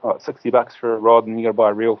pay like $60 for a rod, and you got to buy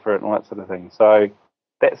a reel for it and all that sort of thing. So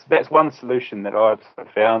that's one solution that I've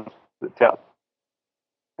found that's out.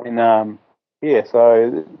 And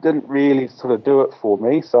so it didn't really sort of do it for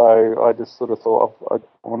me. So I just sort of thought I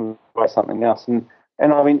wanted to try something else, and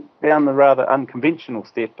I went down the rather unconventional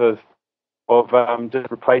step of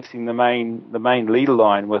just replacing the main leader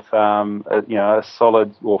line with a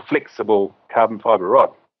solid or flexible carbon fibre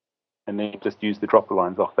rod, and then just use the dropper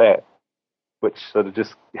lines off that, which sort of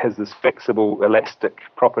just has this flexible, elastic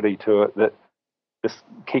property to it that just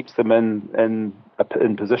keeps them in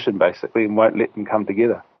position basically, and won't let them come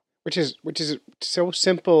together. Which is so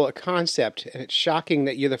simple a concept, and it's shocking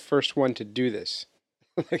that you're the first one to do this.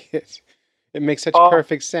 Like it makes such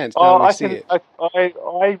perfect sense now we see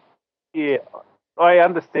it. I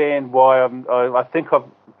understand why I think I've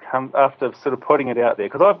come after sort of putting it out there,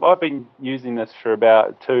 because I've been using this for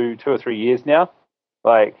about two or 3 years now,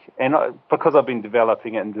 because I've been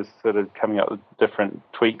developing it and just sort of coming up with different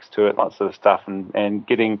tweaks to it, that sort of stuff, and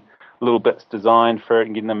getting little bits designed for it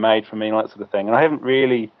and getting them made for me and that sort of thing. And I haven't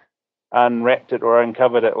really unwrapped it or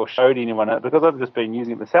uncovered it or showed anyone it, because I've just been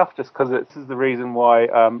using it myself, just because this is the reason why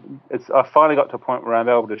I finally got to a point where I'm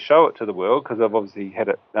able to show it to the world, because I've obviously had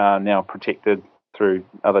it now protected through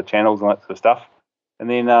other channels and that sort of stuff. And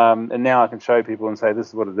then and now I can show people and say, this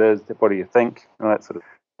is what it is, what do you think, and that sort of.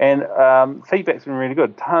 And feedback's been really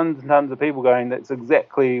good. Tons and tons of people going, that's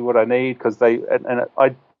exactly what I need, because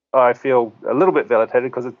I feel a little bit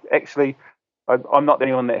validated, because it's actually, I'm not the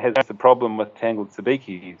only one that has the problem with tangled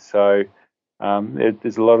sabiki. So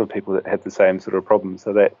there's a lot of people that have the same sort of problem.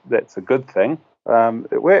 So that's a good thing.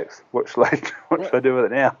 It works. What should I do with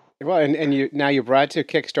it now? Well, and you brought it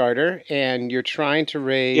to Kickstarter, and you're trying to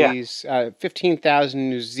raise 15,000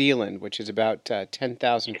 New Zealand, which is about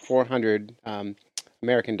 10,400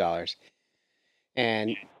 American dollars,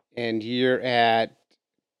 and you're at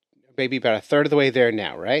maybe about a third of the way there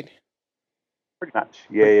now, right? Pretty much.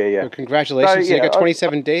 Yeah. So congratulations! So you got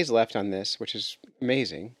 27 days left on this, which is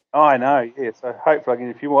amazing. I know. Yeah. So hopefully I can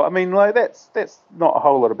get a few more. I mean, like that's not a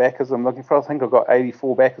whole lot of backers I'm looking for. I think I've got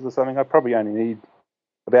 84 backers or something. I probably only need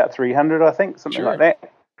about 300, I think, something like that.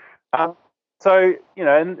 So,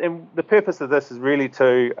 and the purpose of this is really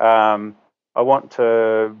to, I want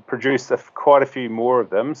to produce quite a few more of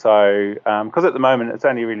them. So, because at the moment it's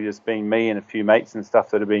only really just been me and a few mates and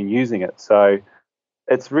stuff that have been using it. So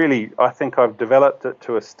it's really, I think I've developed it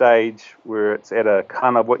to a stage where it's at a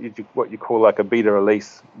kind of what you call like a beta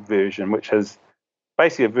release version, which is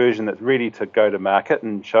basically a version that's ready to go to market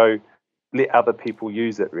and let other people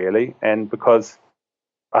use it really. And because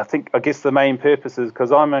I guess the main purpose is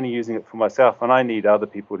because I'm only using it for myself, and I need other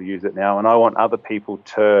people to use it now, and I want other people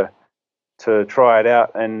to try it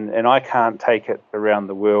out, and I can't take it around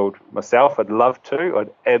the world myself. I'd love to. I'd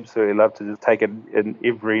absolutely love to just take it in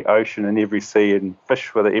every ocean and every sea and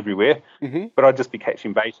fish with it everywhere. Mm-hmm. But I'd just be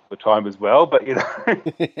catching bait all the time as well. But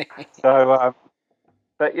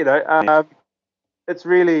it's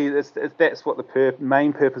really that's what the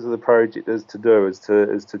main purpose of the project is to do, is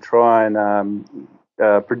to try and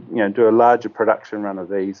do a larger production run of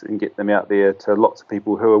these and get them out there to lots of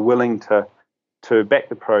people who are willing to back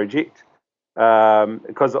the project.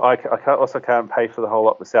 Because I also can't pay for the whole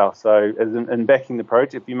lot myself. So as in backing the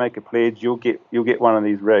project, if you make a pledge, you'll get one of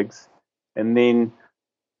these rigs, and then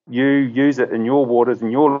you use it in your waters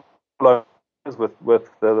and your lures with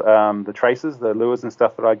the traces, the lures and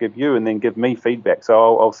stuff that I give you, and then give me feedback.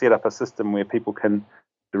 So I'll set up a system where people can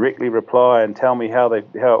directly reply and tell me how it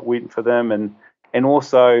went for them, and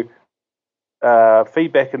also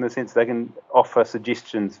feedback in the sense they can offer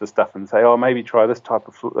suggestions for stuff and say, oh, maybe try this type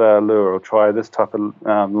of lure or try this type of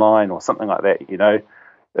line or something like that.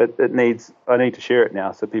 I need to share it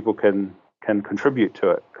now so people can contribute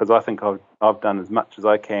to it, because I think I've done as much as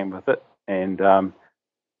I can with it, and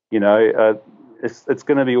it's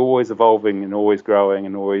going to be always evolving and always growing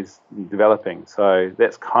and always developing. So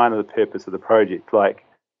that's kind of the purpose of the project. Like,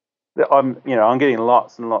 I'm getting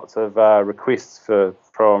lots and lots of requests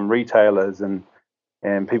from retailers and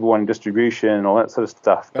people wanting distribution and all that sort of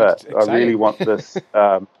stuff. But I really want this,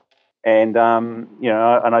 and I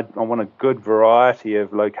want a good variety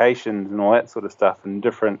of locations and all that sort of stuff, and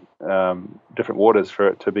different waters for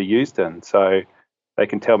it to be used in, so they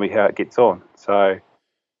can tell me how it gets on. So,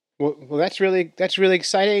 well, that's really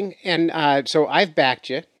exciting, and so I've backed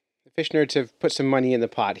you. Fish Nerds have put some money in the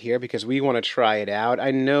pot here because we want to try it out.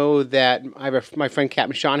 I know that my friend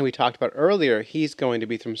Captain Sean, who we talked about earlier, he's going to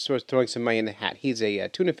be throwing some money in the hat. He's a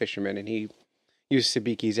tuna fisherman, and he uses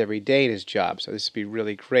sabikis every day in his job, so this would be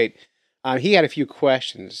really great. He had a few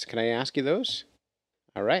questions. Can I ask you those?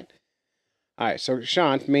 All right. So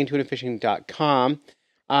Sean from MainTunaFishing.com,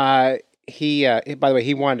 he by the way,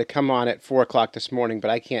 he wanted to come on at 4 o'clock this morning, but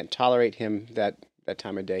I can't tolerate him that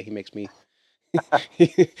time of day. He makes me...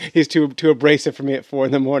 he's too abrasive for me at 4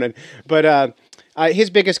 a.m. But his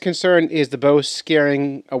biggest concern is the bow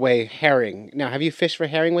scaring away herring. Now, have you fished for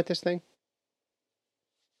herring with this thing?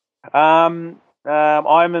 I'm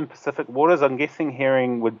in Pacific waters. I'm guessing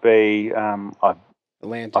herring would be.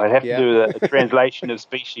 Atlantic. I'd have yeah. to do a translation of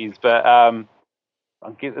species, but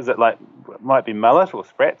is it like might be mullet or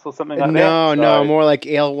sprats or something like that? No, So, more like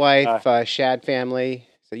alewife, shad family.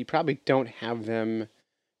 So you probably don't have them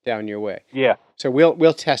down your way. yeah, So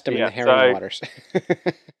we'll test them in Yeah, the herring so- waters.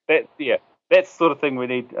 that's the sort of thing I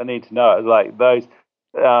need to know. Like those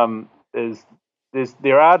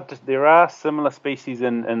there are similar species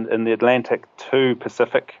in the Atlantic to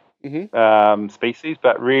Pacific species,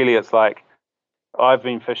 but really it's like I've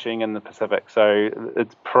been fishing in the Pacific, so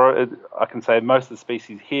I can say most of the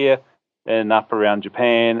species here and up around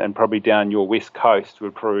Japan and probably down your west coast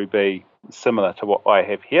would probably be similar to what I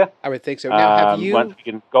have here. I would think so. Now, have you? Once you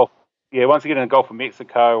get in Gulf, once you get in the Gulf of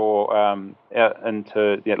Mexico or out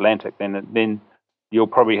into the Atlantic, then you'll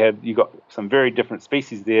probably you got some very different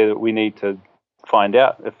species there that we need to find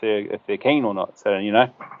out if they're keen or not. So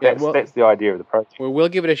that's the idea of the project. Well, we'll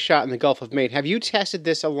give it a shot in the Gulf of Maine. Have you tested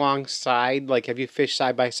this alongside? Like, have you fished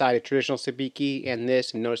side by side a traditional sabiki and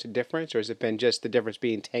this and noticed a difference, or has it been just the difference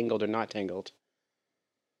being tangled or not tangled?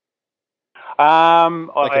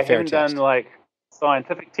 I fair haven't test. done like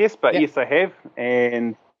scientific tests, but Yeah. yes, I have,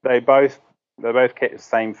 and they both catch the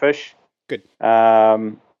same fish. Good.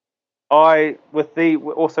 With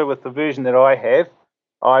the version that I have,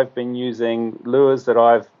 I've been using lures that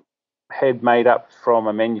I've had made up from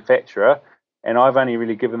a manufacturer, and I've only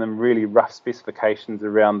really given them really rough specifications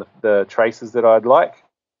around the traces that I'd like,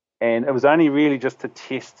 and it was only really just to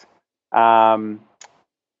test.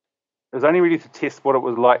 It was only really to test what it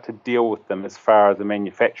was like to deal with them as far as the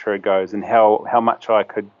manufacturer goes, and how much I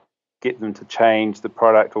could get them to change the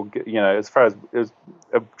product, or as far as it was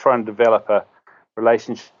trying to develop a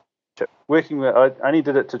relationship. Working with, I only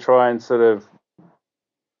did it to try and sort of.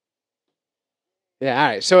 Yeah, all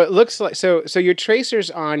right. So it looks like so your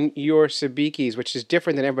tracers on your sabikis, which is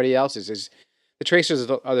different than everybody else's, is the tracers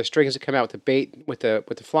are the strings that come out with the bait with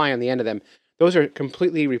the fly on the end of them. Those are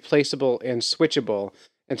completely replaceable and switchable.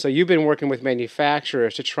 And so you've been working with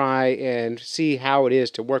manufacturers to try and see how it is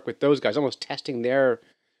to work with those guys, almost testing their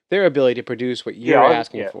ability to produce what you're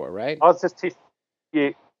asking for, right? I was just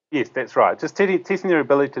yes, that's right. Just testing their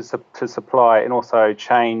ability to supply and also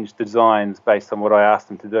change the designs based on what I asked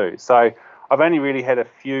them to do. So I've only really had a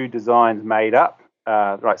few designs made up,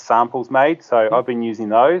 like samples made. So I've been using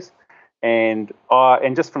those, and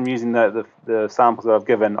just from using the samples that I've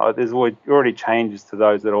given, there's already changes to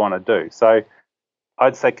those that I want to do. So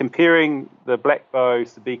I'd say comparing the black bow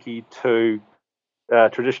sabiki to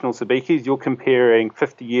traditional sabikis, you're comparing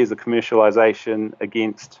 50 years of commercialization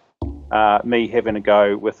against me having a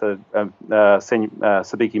go with a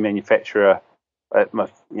sabiki manufacturer at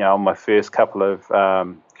my first couple of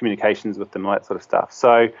communications with them, that sort of stuff.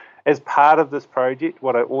 So as part of this project,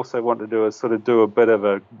 what I also want to do is sort of do a bit of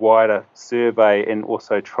a wider survey and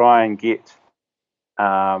also try and get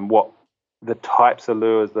what the types of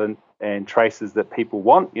lures and traces that people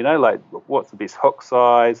want, like what's the best hook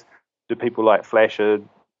size? Do people like flasher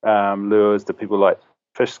lures? Do people like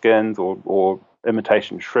fish skins or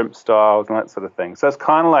imitation shrimp styles and that sort of thing? So it's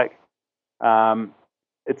kind of like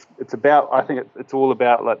it's about, I think it's all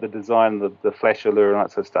about like the design of the flasher lure and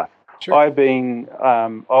that sort of stuff. Sure. I've been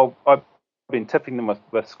tipping them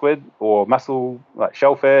with squid or mussel, like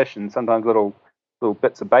shellfish, and sometimes little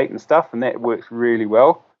bits of bait and stuff, and that works really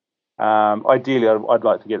well. Ideally, I'd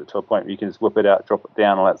like to get it to a point where you can just whip it out, drop it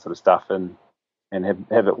down, all that sort of stuff, and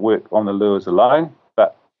have it work on the lures alone.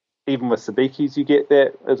 But even with sabikis, you get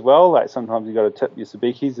that as well. Like sometimes you got to tip your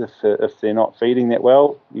sabikis if they're not feeding that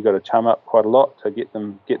well. You got to chum up quite a lot to get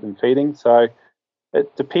them feeding. So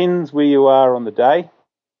it depends where you are on the day,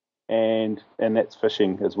 and that's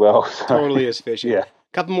fishing as well. So, Totally is fishing. Yeah.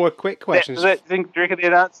 Couple more quick questions. Do you reckon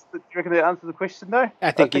that answers the question though?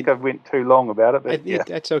 I think I went too long about it, but yeah.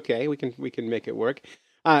 That's okay. We can make it work.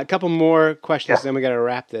 A couple more questions, then we got to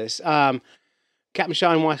wrap this. Captain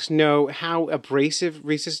Sean wants to know how abrasive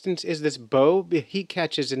resistant is this bow? He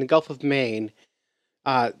catches in the Gulf of Maine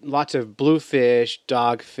lots of bluefish,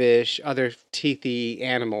 dogfish, other teethy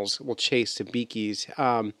animals will chase sabikis.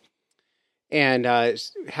 And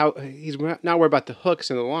how he's not worried about the hooks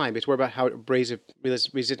and the line, but he's worried about how abrasive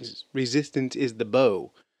resistant is the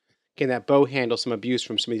bow. Can that bow handle some abuse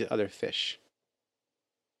from some of these other fish?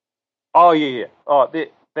 Oh yeah. Oh,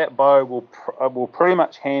 that bow will pretty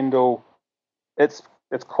much handle. It's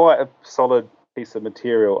quite a solid piece of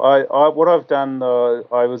material. What I've done though,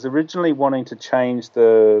 I was originally wanting to change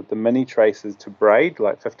the mini traces to braid,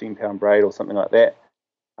 like 15-pound braid or something like that.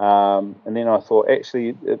 And then I thought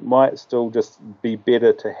actually it might still just be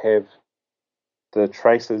better to have the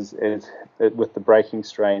traces with the breaking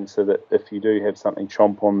strain, so that if you do have something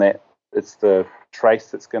chomp on that, it's the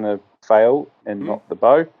trace that's going to fail and not the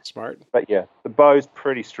bow. Smart. But yeah, the bow's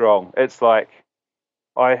pretty strong. It's like,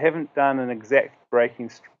 I haven't done an exact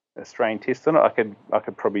breaking strain test on it. I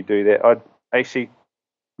could probably do that. I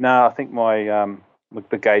think my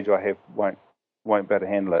the gauge I have won't be able to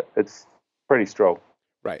handle it. It's pretty strong.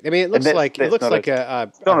 Right. I mean, it looks like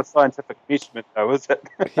it's not a scientific measurement, though, is it?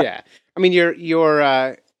 yeah. I mean, your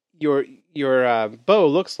bow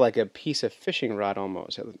looks like a piece of fishing rod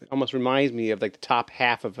almost. It almost reminds me of like the top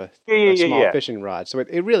half of a small fishing rod. So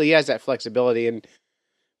it really has that flexibility, and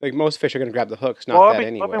like most fish are going to grab the hooks, not that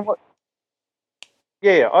anyway.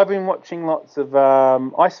 I've been watching lots of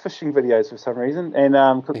ice fishing videos for some reason,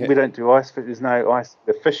 and because we don't do ice fish, there's no ice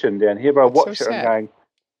fishing down here. But I watch it and going,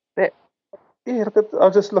 I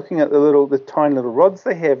was just looking at the tiny little rods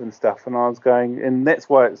they have and stuff, and I was going, and that's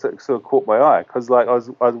why it sort of caught my eye, because like I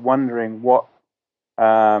was wondering what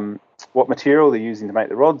material they're using to make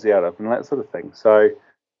the rods out of and that sort of thing. So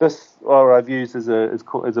this I've used is a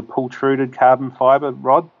pultruded carbon fiber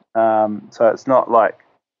rod. So it's not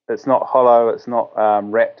hollow, it's not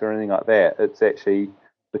wrapped or anything like that. It's actually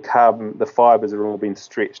the fibers are all been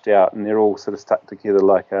stretched out, and they're all sort of stuck together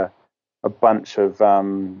like a bunch of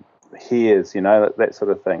hairs, that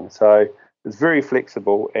sort of thing. So it's very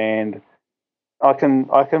flexible, and I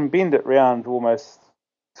can bend it round almost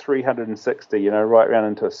 360, right round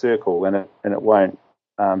into a circle, and it won't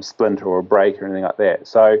splinter or break or anything like that.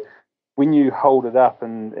 So when you hold it up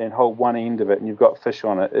and hold one end of it and you've got fish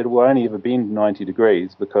on it, it will only ever bend 90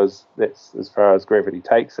 degrees, because that's as far as gravity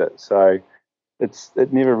takes it. So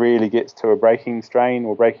it never really gets to a breaking strain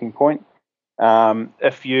or breaking point.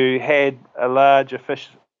 If you had a larger fish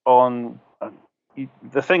on,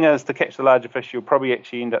 the thing is, to catch the larger fish, you'll probably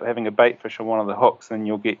actually end up having a bait fish on one of the hooks, and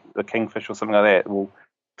you'll get the kingfish or something like that will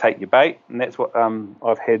take your bait. And that's what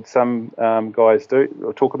I've had some guys do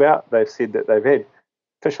or talk about. They've said that they've had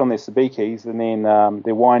fish on their sabikis, and then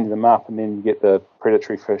they're winding them up, and then you get the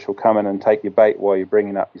predatory fish will come in and take your bait while you're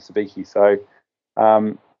bringing up your sabiki. So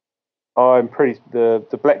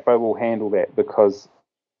the black bow will handle that, because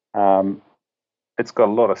it's got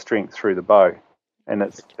a lot of strength through the bow, and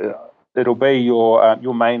it'll be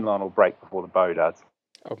your main line will break before the bow does.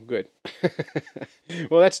 Oh, good.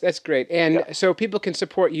 Well, that's great. And so people can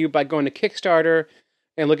support you by going to Kickstarter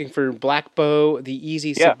and looking for Black Bow, the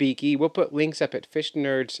Easy Sabiki. We'll put links up at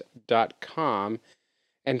fishnerds.com.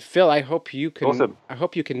 And Phil, I hope you can. Awesome. I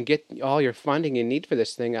hope you can get all your funding you need for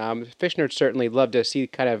this thing. Fish Nerds certainly love to see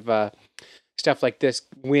kind of stuff like this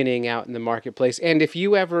winning out in the marketplace. And if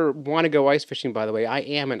you ever want to go ice fishing, by the way, I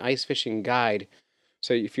am an ice fishing guide.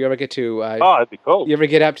 So if you ever get to, that'd be cool. You ever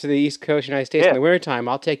get up to the East Coast United States in the wintertime,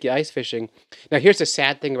 I'll take you ice fishing. Now, here's the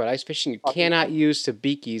sad thing about ice fishing: you cannot use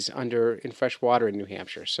sabikis in fresh water in New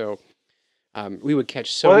Hampshire. So we would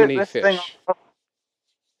catch many fish.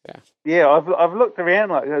 I've looked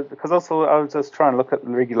around, because also I was just trying to look at the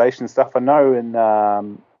regulation stuff. I know in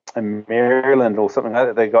Maryland or something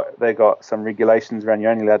like that, they got some regulations around, you're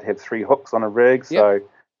only allowed to have 3 hooks on a rig. So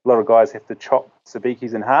a lot of guys have to chop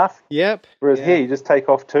sabikis in half. Yep. Whereas here, you just take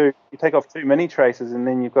off 2. You take off 2 mini traces, and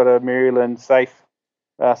then you've got a Maryland safe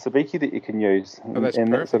sabiki that you can use, and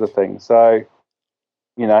that sort of thing. So,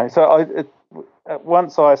 once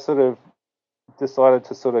I sort of decided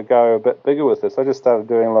to sort of go a bit bigger with this, I just started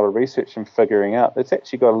doing a lot of research and figuring out it's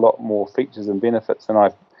actually got a lot more features and benefits than I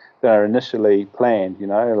initially planned.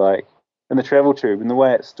 Like in the travel tube and the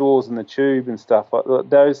way it stores in the tube and stuff.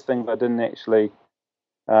 Those things I didn't actually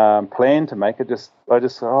plan to make. I just thought,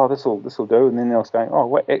 this will do, and then I was going,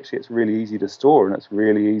 actually it's really easy to store, and it's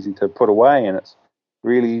really easy to put away, and it's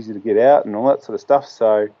really easy to get out and all that sort of stuff.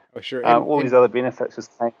 So all these other benefits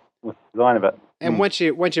just came with the design of it. And once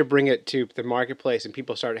you bring it to the marketplace and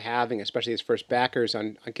people start having, especially as first backers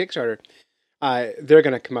on Kickstarter, they're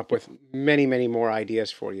going to come up with many, many more ideas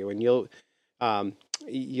for you, and you'll have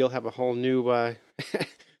a whole new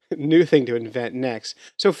new thing to invent next.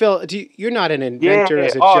 So Phil, you're not an inventor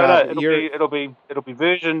as a job. No, it'll be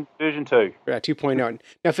version 2. 2.0.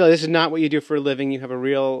 Now, Phil, this is not what you do for a living. You have a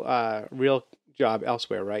real job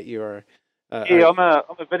elsewhere, right? You're I'm a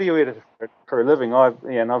video editor for a living. I've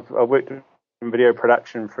worked in video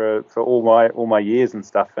production for all my years and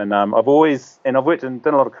stuff, and I've worked and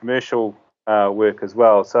done a lot of commercial work as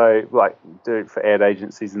well. So like do it for ad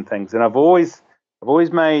agencies and things, and I've always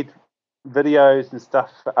made videos and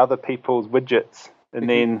stuff for other people's widgets, and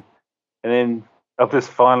then I've just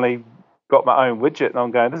finally got my own widget, and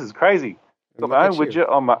I'm going, this is crazy. I've got my own widget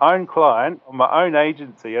on my own client, on my own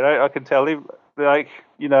agency. I can tell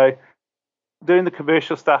doing the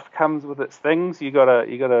commercial stuff comes with its things. You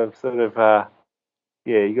gotta sort of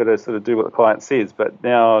you got to sort of do what the client says. But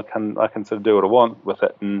now I can sort of do what I want with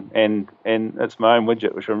it, and it's my own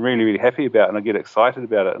widget, which I'm really, really happy about, and I get excited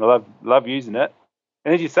about it, and I love using it.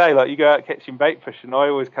 And as you say, like, you go out catching bait fish, and I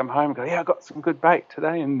always come home and go, yeah, I got some good bait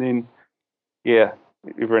today, and then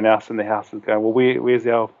everyone else in the house is going, well, where's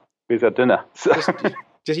our dinner? So,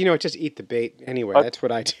 just eat the bait anyway. That's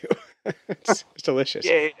what I do. It's delicious.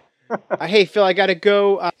 Yeah. Hey, Phil, I got to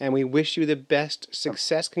go, and we wish you the best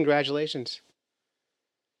success. Congratulations.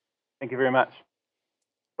 Thank you very much.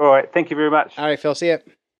 All right. Thank you very much. All right, Phil. See ya.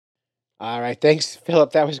 All right. Thanks,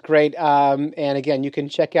 Philip. That was great. And again, you can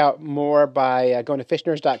check out more by going to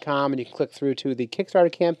fishnerds.com, and you can click through to the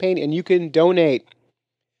Kickstarter campaign, and you can donate.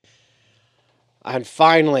 And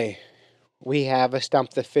finally, we have a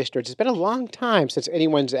Stump the Fish Nerds. It's been a long time since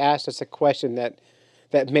anyone's asked us a question that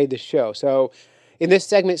made the show. So in this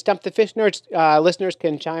segment, Stump the Fish Nerds, listeners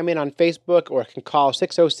can chime in on Facebook or can call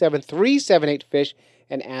 607-378-FISH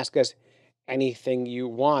and ask us anything you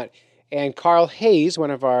want. And Carl Hayes,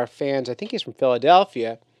 one of our fans, I think he's from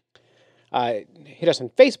Philadelphia, hit us on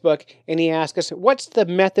Facebook, and he asked us, what's the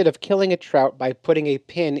method of killing a trout by putting a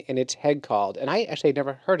pin in its head called? And I actually had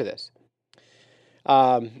never heard of this.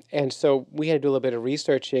 And so we had to do a little bit of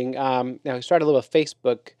researching. Now, we started a little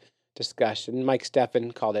Facebook discussion. Mike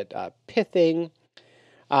Steffen called it pithing,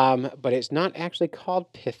 but it's not actually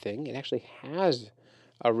called pithing. It actually has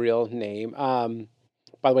a real name.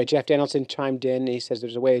 By the way, Jeff Danielson chimed in. He says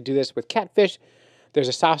there's a way to do this with catfish. There's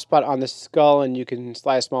a soft spot on the skull, and you can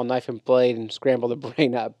slide a small knife and blade and scramble the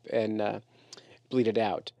brain up and bleed it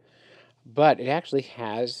out. But it actually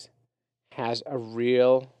has a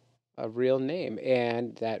real name,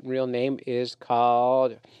 and that real name is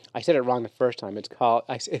called. I said it wrong the first time. It's called.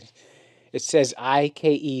 It says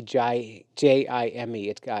Ikejime.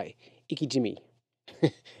 It's Ikejime.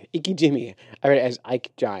 Ikejime. I read it as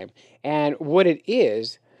Ikejime. And what it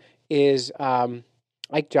is Ikejime.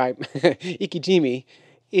 Ikejime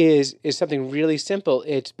is something really simple.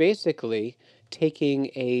 It's basically taking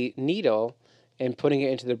a needle and putting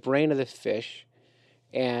it into the brain of the fish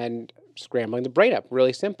and scrambling the brain up.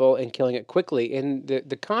 Really simple, and killing it quickly. And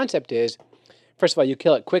the concept is, first of all, you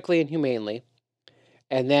kill it quickly and humanely,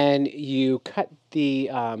 and then you cut the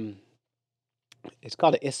it's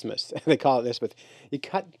called an isthmus. They call it isthmus. You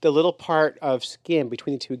cut the little part of skin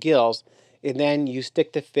between the two gills, and then you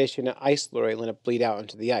stick the fish in an ice slurry and let it bleed out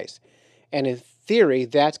into the ice. And in theory,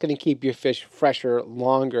 that's going to keep your fish fresher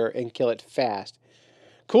longer and kill it fast.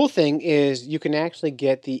 Cool thing is you can actually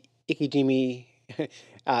get the Ikejime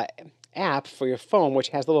app for your phone, which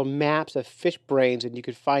has little maps of fish brains, and you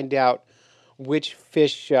can find out which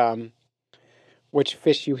fish you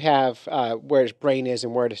have, where its brain is,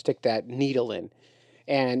 and where to stick that needle in.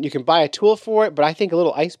 And you can buy a tool for it, but I think a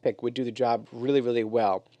little ice pick would do the job really, really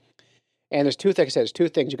well. And there's two things. You're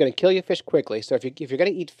going to kill your fish quickly. So if you're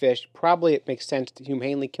going to eat fish, probably it makes sense to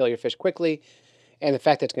humanely kill your fish quickly. And the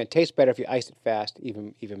fact that it's going to taste better if you ice it fast,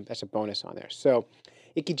 even that's a bonus on there. So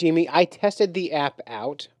Ikejime, I tested the app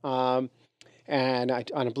out on a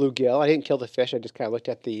bluegill. I didn't kill the fish. I just kind of looked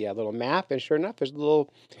at the little map, and sure enough, there's a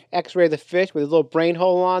little X-ray of the fish with a little brain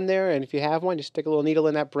hole on there. And if you have one, just stick a little needle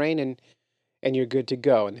in that brain, and you're good to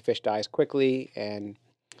go. And the fish dies quickly, and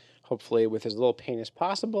hopefully with as little pain as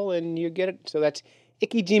possible, and you get it. So that's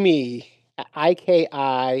Ikejime,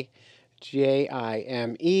 Ikejime,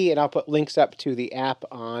 and I'll put links up to the app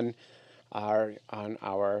on our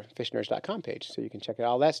fishnerds.com page, so you can check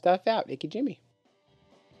all that stuff out. Ikejime.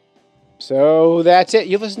 So that's it.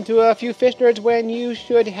 You listened to a few Fish Nerds when you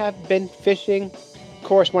should have been fishing. Of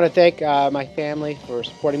course, want to thank my family for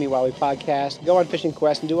supporting me while we podcast, go on fishing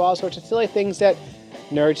quests, and do all sorts of silly things that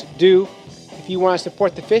nerds do. If you want to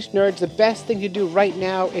support the Fish Nerds, the best thing to do right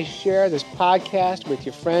now is share this podcast with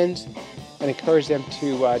your friends and encourage them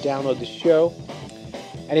to download the show.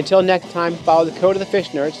 And until next time, follow the code of the Fish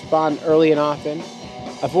Nerds, spawn early and often,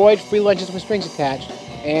 avoid free lunches with strings attached,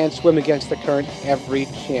 and swim against the current every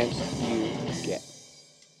chance you